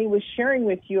 when Bonnie was sharing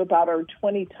with you about our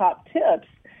 20 top tips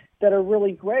that are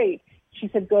really great, she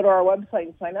said, go to our website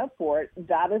and sign up for it.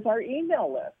 That is our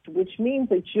email list, which means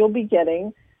that you'll be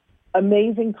getting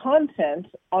amazing content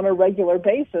on a regular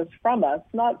basis from us,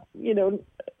 not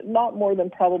more than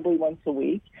probably once a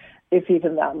week, if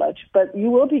even that much, but you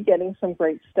will be getting some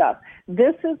great stuff.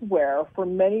 This is where, for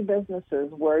many businesses,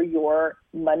 where your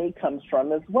money comes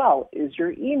from as well, is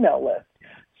your email list.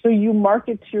 So you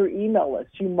market to your email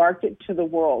list. You market to the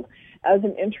world. As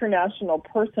an international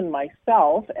person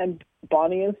myself, and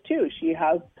Bonnie is too, she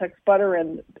has Tex Butter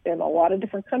in a lot of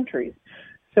different countries.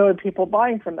 So are people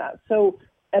buying from that. So,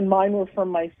 and mine were from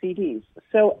my CDs.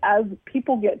 So as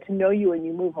people get to know you and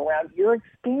you move around, your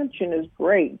expansion is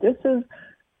great.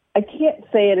 I can't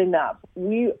say it enough.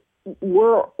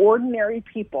 We're ordinary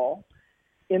people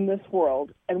in this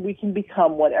world, and we can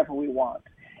become whatever we want.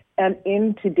 And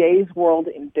in today's world,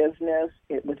 in business,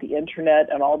 with the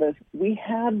internet and all this, we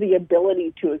have the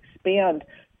ability to expand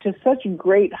to such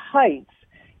great heights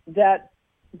that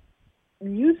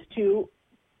used to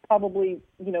probably,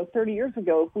 30 years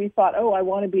ago, if we thought, I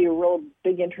want to be a real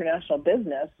big international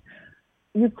business,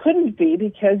 you couldn't be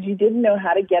because you didn't know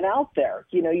how to get out there.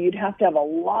 You'd have to have a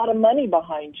lot of money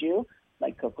behind you,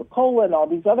 like Coca-Cola and all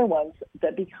these other ones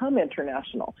that become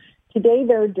international. Today,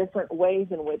 there are different ways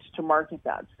in which to market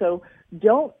that. So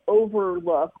don't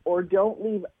overlook or don't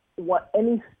leave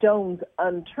any stones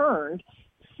unturned.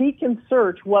 Seek and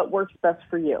search what works best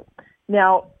for you.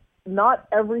 Now, not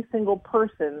every single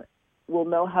person will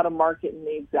know how to market in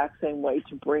the exact same way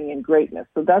to bring in greatness.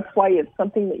 So that's why it's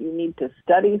something that you need to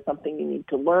study, something you need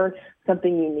to learn,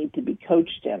 something you need to be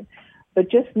coached in.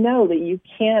 But just know that you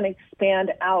can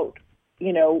expand out.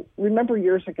 Remember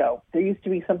years ago, there used to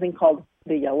be something called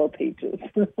the Yellow Pages.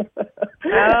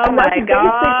 Oh, my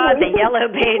God, the Yellow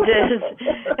Pages.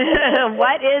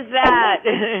 What is that?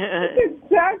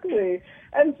 Exactly.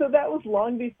 And so that was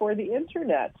long before the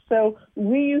Internet. So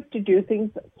we used to do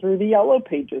things through the Yellow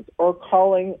Pages or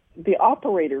calling the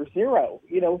operator 0,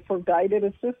 for guided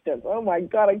assistance. Oh, my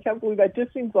God, I can't believe that.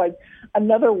 Just seems like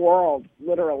another world,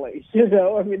 literally.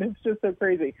 It's just so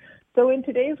crazy. So in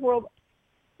today's world,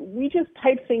 we just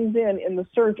type things in the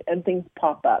search and things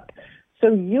pop up.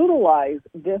 So utilize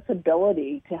this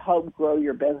ability to help grow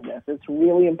your business. It's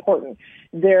really important.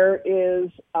 There is,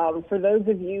 for those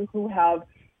of you who have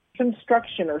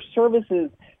construction or services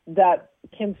that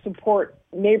can support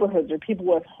neighborhoods or people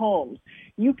with homes,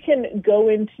 you can go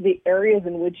into the areas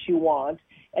in which you want,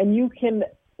 and you can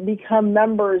become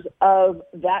members of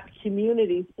that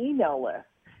community's email list.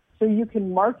 So you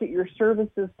can market your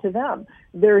services to them.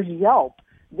 There's Yelp.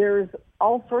 There's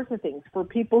all sorts of things for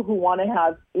people who want to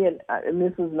have and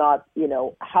this is not,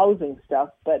 housing stuff,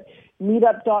 but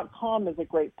meetup.com is a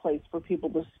great place for people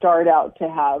to start out to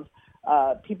have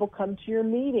people come to your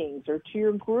meetings or to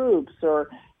your groups, or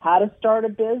how to start a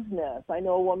business. I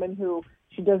know a woman who,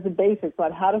 she does the basics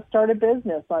on how to start a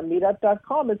business on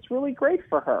meetup.com. It's really great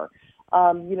for her.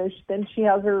 Then she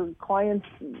has her clients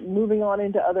moving on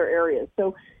into other areas.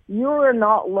 So you're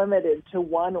not limited to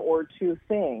one or two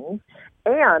things.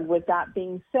 And with that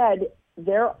being said,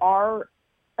 there are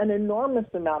an enormous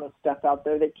amount of stuff out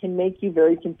there that can make you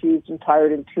very confused and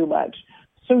tired and too much.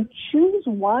 So choose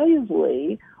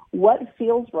wisely what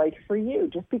feels right for you.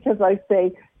 Just because I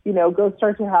say, go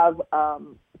start to have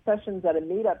sessions at a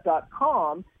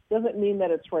meetup.com doesn't mean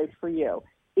that it's right for you.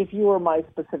 If you were my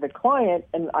specific client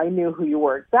and I knew who you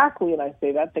were exactly and I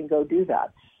say that, then go do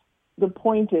that. The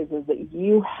point is that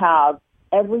you have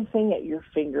everything at your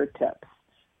fingertips.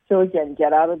 So again,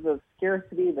 get out of the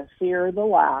scarcity, the fear, the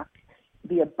lack.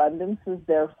 The abundance is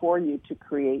there for you to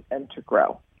create and to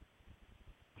grow.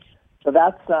 So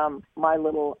that's my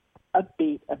little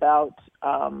upbeat about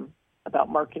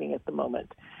marketing at the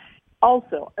moment.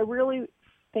 Also, I really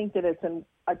think that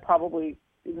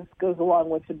this goes along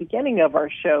with the beginning of our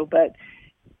show, but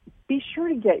be sure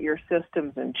to get your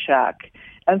systems in check.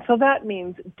 And so that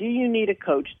means, do you need a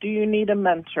coach? Do you need a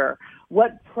mentor?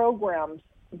 What programs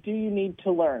do you need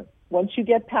to learn? Once you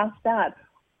get past that,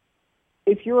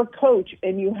 if you're a coach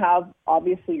and you have,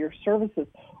 obviously, your services,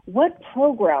 what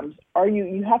programs are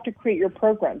you have to create your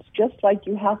programs, just like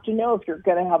you have to know if you're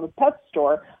going to have a pet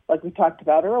store, like we talked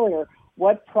about earlier,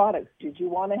 what products did you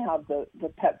want to have the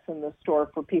pets in the store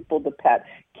for people to pet?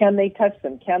 Can they touch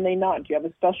them? Can they not? Do you have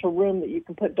a special room that you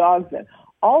can put dogs in?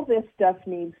 All this stuff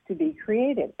needs to be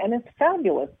created, and it's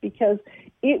fabulous because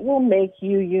it will make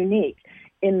you unique.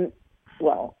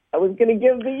 I was going to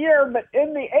give the year, but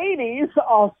in the 80s,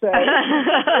 I'll say.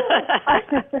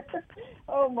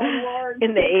 Oh, my Lord.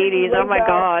 In the 80s, oh, my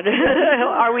God.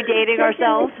 Are we dating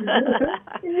ourselves?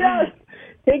 Yes.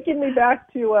 Taking me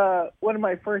back to one of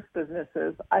my first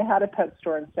businesses, I had a pet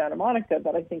store in Santa Monica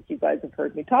that I think you guys have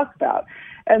heard me talk about.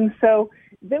 And so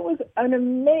there was an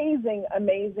amazing,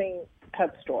 amazing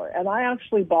pet store, and I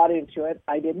actually bought into it.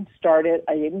 I didn't start it.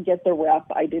 I didn't get the rep.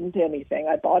 I didn't do anything.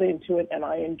 I bought into it, and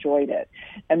I enjoyed it,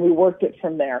 and we worked it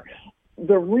from there.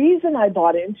 The reason I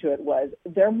bought into it was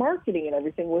their marketing and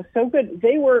everything was so good.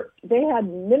 They had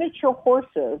miniature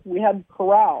horses. We had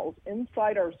corrals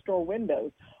inside our store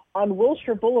windows on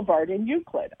Wilshire Boulevard in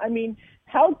Euclid. I mean,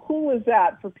 how cool is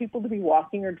that for people to be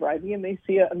walking or driving and they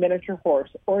see a miniature horse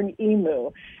or an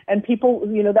emu? And people,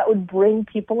 that would bring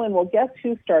people in. Well, guess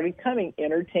who started coming?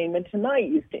 Entertainment Tonight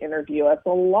used to interview us a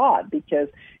lot because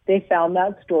they found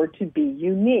that store to be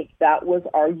unique. That was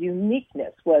our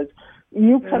uniqueness, was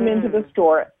you come into the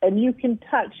store and you can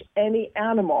touch any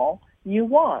animal you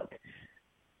want.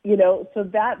 So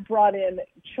that brought in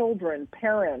children,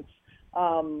 parents.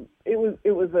 It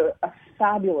was a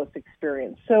fabulous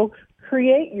experience. So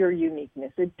create your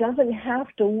uniqueness. It doesn't have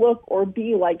to look or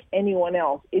be like anyone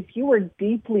else. If you are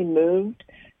deeply moved,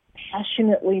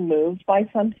 passionately moved by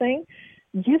something,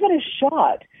 give it a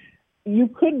shot. You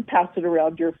could pass it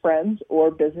around your friends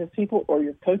or business people or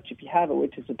your coach if you have it,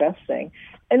 which is the best thing,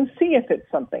 and see if it's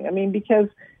something. I mean, because,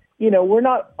 we're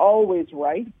not always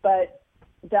right, but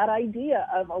that idea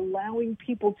of allowing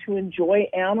people to enjoy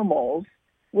animals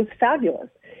was fabulous.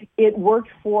 It worked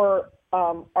for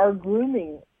our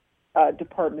grooming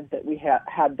department that we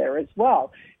had there as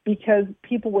well, because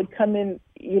people would come in,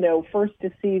 first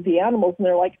to see the animals, and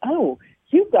they're like, oh,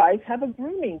 you guys have a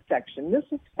grooming section. This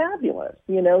is fabulous,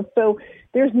 So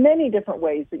there's many different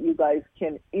ways that you guys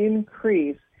can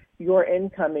increase your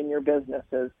income in your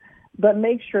businesses, but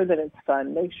make sure that it's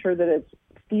fun. Make sure that it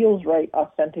feels right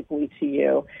authentically to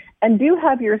you, and do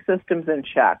have your systems in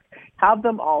check. Have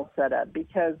them all set up,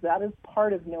 because that is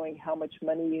part of knowing how much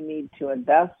money you need to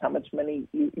invest, how much money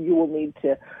you will need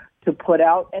to put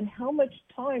out, and how much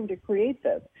time to create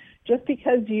this. Just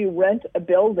because you rent a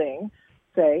building,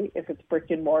 say, if it's brick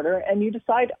and mortar, and you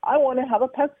decide, I want to have a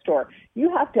pet store,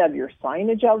 you have to have your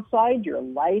signage outside, your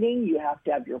lighting, you have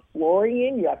to have your flooring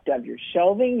in, you have to have your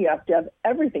shelving, you have to have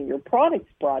everything, your products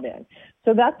brought in.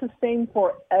 So that's the same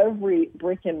for every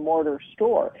brick and mortar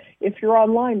store. If you're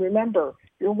online, remember,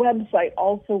 your website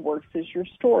also works as your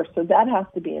store, so that has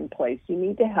to be in place. You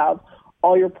need to have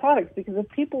all your products, because if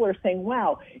people are saying,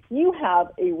 wow, you have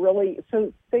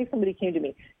so say somebody came to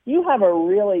me, you have a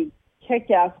really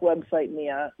kick-ass website,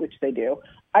 Mia, which they do.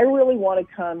 I really want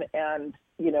to come and,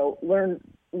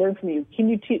 learn from you. Can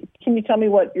you tell me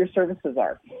what your services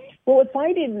are? Well, if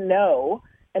I didn't know,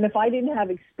 and if I didn't have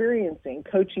experience in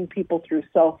coaching people through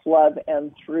self-love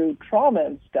and through trauma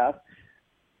and stuff,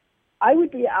 I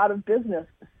would be out of business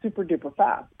super duper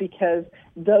fast, because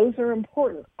those are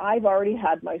important. I've already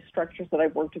had my structures that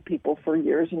I've worked with people for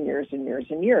years and years and years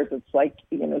and years. It's like,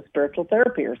 spiritual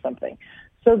therapy or something.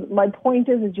 So my point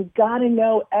is you've got to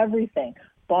know everything.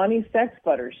 Bonnie's Sex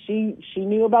Butter, she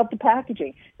knew about the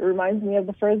packaging. It reminds me of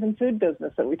the frozen food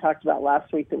business that we talked about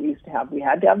last week that we used to have. We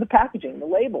had to have the packaging, the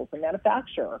labels, the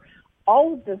manufacturer.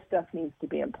 All of this stuff needs to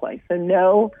be in place. So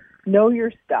know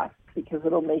your stuff, because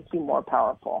it'll make you more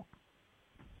powerful.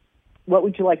 What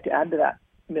would you like to add to that,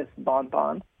 Miss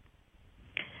Bonbon?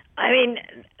 I mean,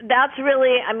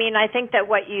 I think that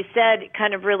what you said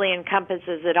kind of really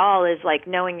encompasses it all, is like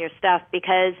knowing your stuff,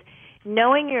 because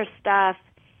knowing your stuff,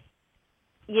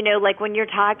 like when you're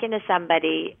talking to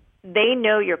somebody, they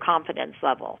know your confidence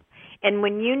level. And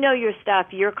when you know your stuff,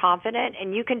 you're confident,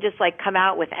 and you can just like come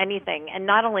out with anything. And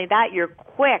not only that, you're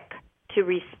quick to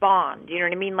respond. You know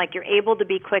what I mean? Like, you're able to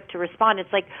be quick to respond.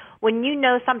 It's like when you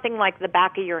know something like the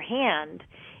back of your hand,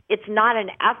 it's not an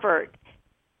effort,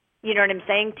 you know what I'm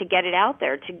saying, to get it out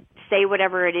there, to say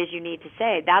whatever it is you need to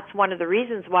say. That's one of the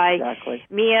reasons why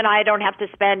Mia and I don't have to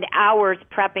spend hours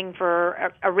prepping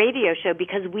for a radio show,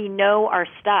 because we know our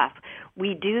stuff.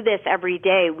 We do this every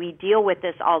day. We deal with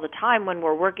this all the time when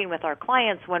we're working with our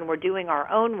clients, when we're doing our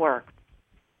own work.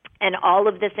 And all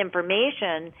of this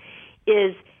information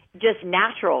is just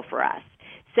natural for us.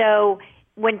 So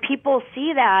when people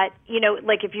see that, you know,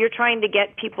 like if you're trying to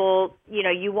get people, you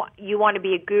know, you want to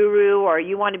be a guru, or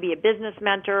you want to be a business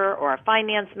mentor or a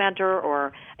finance mentor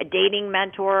or a dating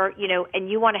mentor, you know, and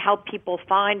you want to help people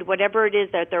find whatever it is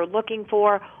that they're looking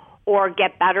for, or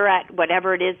get better at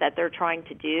whatever it is that they're trying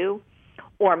to do,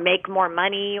 or make more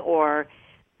money, or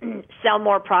sell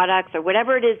more products, or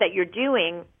whatever it is that you're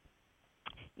doing,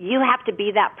 you have to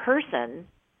be that person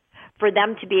for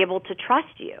them to be able to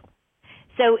trust you.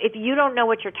 So if you don't know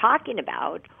what you're talking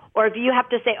about, or if you have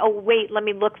to say, oh, wait, let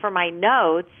me look for my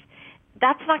notes,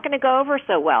 that's not going to go over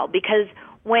so well, because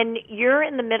when you're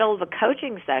in the middle of a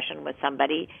coaching session with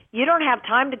somebody, you don't have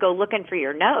time to go looking for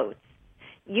your notes.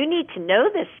 You need to know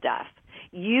this stuff.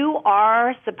 You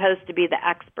are supposed to be the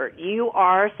expert. You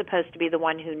are supposed to be the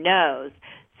one who knows.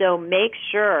 So make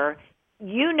sure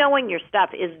you knowing your stuff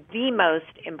is the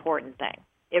most important thing.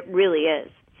 It really is.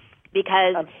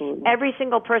 Because every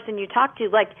single person you talk to,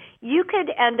 like, you could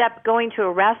end up going to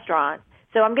a restaurant.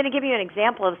 So I'm going to give you an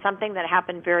example of something that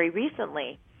happened very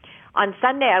recently. On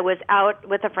Sunday, I was out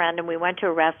with a friend, and we went to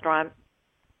a restaurant,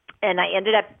 and I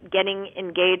ended up getting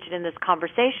engaged in this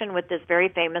conversation with this very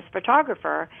famous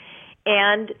photographer.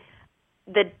 And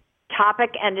the topic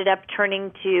ended up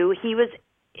turning to, he was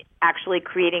actually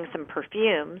creating some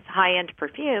perfumes, high-end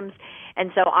perfumes,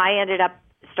 and so I ended up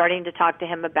starting to talk to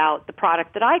him about the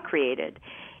product that I created.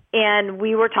 And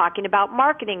we were talking about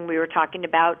marketing. We were talking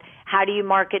about how do you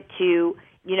market to,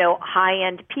 you know,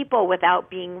 high-end people without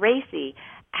being racy?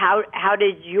 How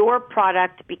did your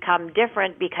product become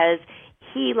different because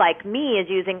he, like me, is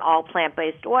using all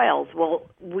plant-based oils? Well,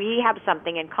 we have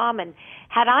something in common.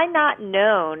 Had I not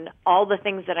known all the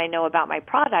things that I know about my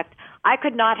product, I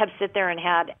could not have sit there and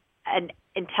had an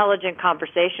intelligent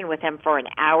conversation with him for an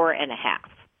hour and a half.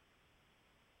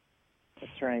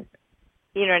 That's right.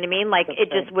 You know what I mean? Like,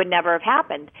 just would never have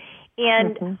happened.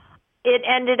 And it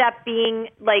ended up being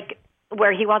like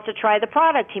where he wants to try the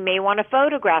product. He may want to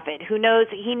photograph it. Who knows?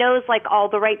 He knows, like, all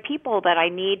the right people that I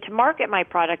need to market my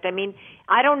product. I mean,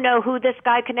 I don't know who this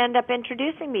guy can end up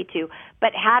introducing me to.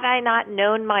 But had I not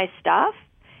known my stuff,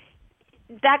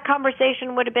 that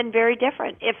conversation would have been very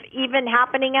different, if even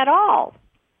happening at all.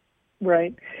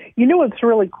 Right. You know what's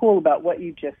really cool about what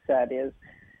you just said is,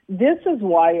 this is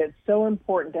why it's so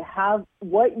important to have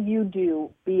what you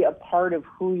do be a part of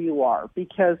who you are,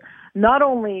 because not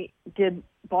only did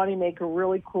Bonnie make a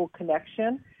really cool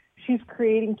connection, she's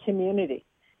creating community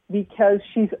because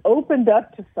she's opened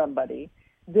up to somebody.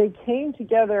 They came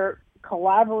together,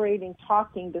 collaborating,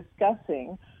 talking,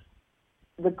 discussing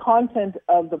the content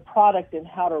of the product and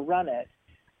how to run it.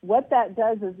 What that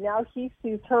does is now he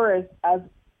sees her as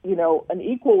you know, an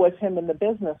equal with him in the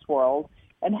business world.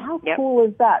 And how cool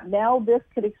is that? Now this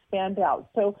could expand out.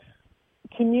 So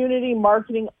community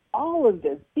marketing, all of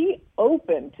this, be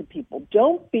open to people.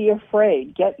 Don't be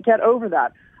afraid. Get over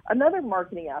that. Another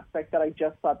marketing aspect that I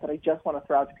just thought that I just want to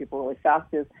throw out to people really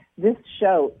fast is this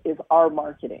show is our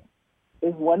marketing,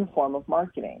 is one form of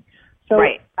marketing. So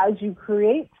as you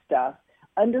create stuff,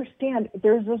 understand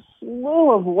there's a slew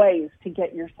of ways to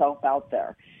get yourself out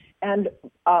there. And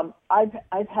I've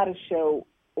had a show.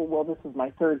 Well, this is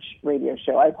my third radio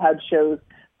show. I've had shows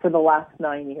for the last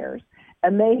 9 years,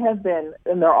 and they have been,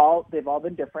 and they've all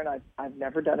been different. I've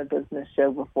never done a business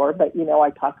show before, but you know, I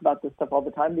talk about this stuff all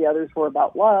the time. The others were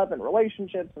about love and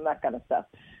relationships and that kind of stuff.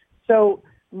 So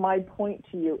my point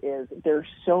to you is there's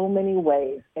so many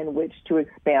ways in which to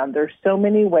expand. There's so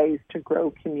many ways to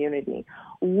grow community.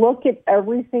 Look at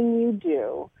everything you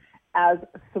do as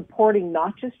supporting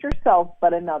not just yourself,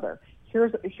 but another.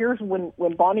 Here's when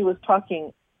Bonnie was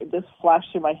talking, this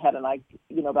flashed through my head, and I,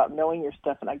 you know, about knowing your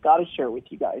stuff, and I got to share it with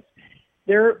you guys.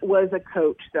 There was a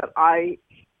coach that I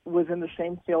was in the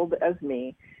same field as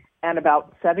me, and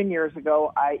about 7 years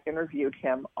ago, I interviewed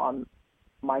him on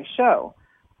my show,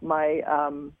 my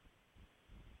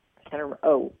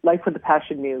Life with the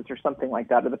Passion Muse or something like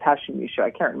that, or the Passion Muse show. I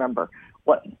can't remember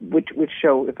which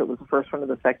show, if it was the first one or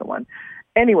the second one.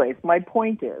 Anyways, my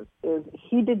point is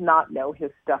he did not know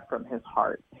his stuff from his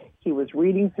heart. He was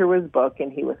reading through his book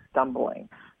and he was stumbling.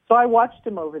 So I watched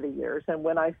him over the years, and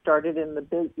when I started in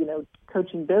the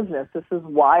coaching business, this is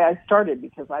why I started,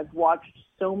 because I've watched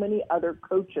so many other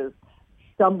coaches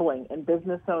stumbling and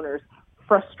business owners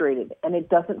frustrated, and it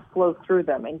doesn't flow through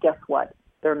them. And guess what?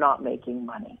 They're not making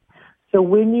money. So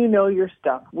when you know your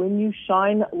stuff, when you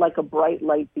shine like a bright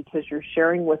light because you're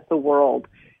sharing with the world,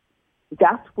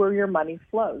 that's where your money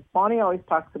flows. Bonnie always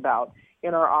talks about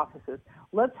in our offices,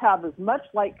 let's have as much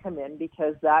light come in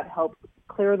because that helps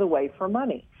clear the way for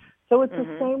money. So it's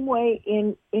the same way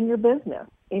in your business.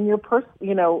 In your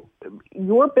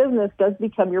your business does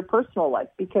become your personal life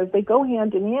because they go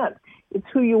hand in hand. It's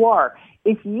who you are.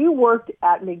 If you worked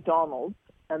at McDonald's,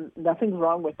 and nothing's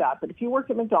wrong with that, but if you work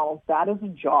at McDonald's, that is a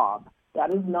job. That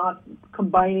is not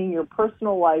combining your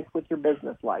personal life with your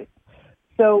business life.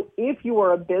 So if you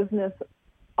are a business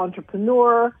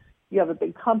entrepreneur, you have a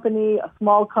big company, a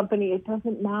small company, it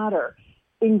doesn't matter.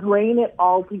 Ingrain it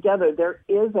all together. There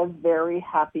is a very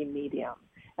happy medium.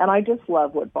 And I just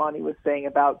love what Bonnie was saying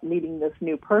about meeting this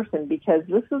new person, because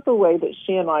this is the way that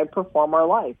she and I perform our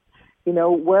life.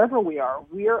 Wherever we are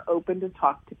open to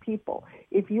talk to people.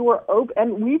 If you are open,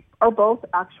 and we are both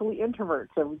actually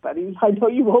introverts, everybody. I know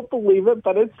you won't believe it,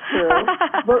 but it's true.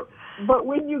 but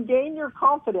when you gain your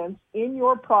confidence in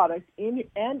your product and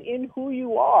in who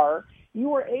you are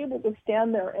able to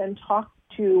stand there and talk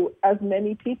to as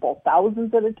many people,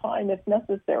 thousands at a time if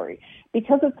necessary,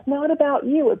 because it's not about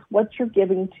you. It's what you're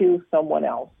giving to someone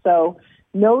else. So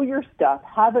know your stuff.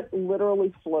 Have it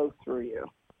literally flow through you.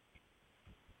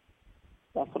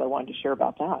 That's what I wanted to share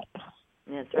about that.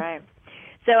 That's right.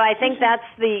 So I think that's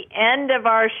the end of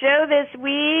our show this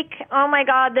week. Oh, my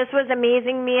God, this was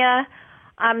amazing, Mia.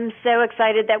 I'm so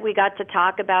excited that we got to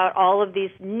talk about all of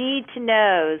these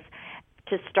need-to-knows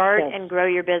to start and grow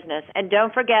your business. And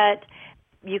don't forget,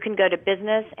 you can go to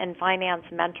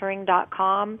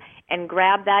businessandfinancementoring.com and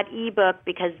grab that ebook,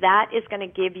 because that is going to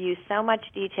give you so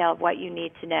much detail of what you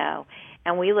need to know.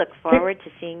 And we look forward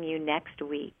to seeing you next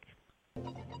week.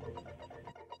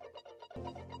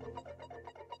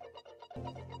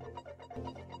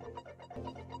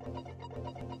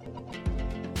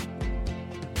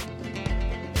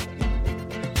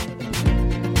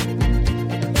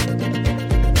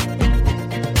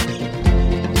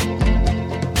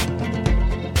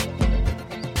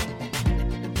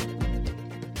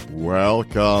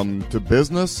 Welcome to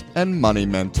Business and Money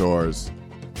Mentors.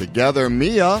 Together,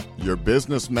 Mia, your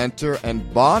business mentor,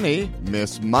 and Bonnie,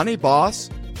 Miss Money Boss,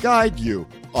 guide you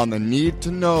on the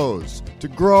need-to-knows to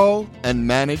grow and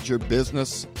manage your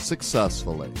business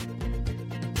successfully.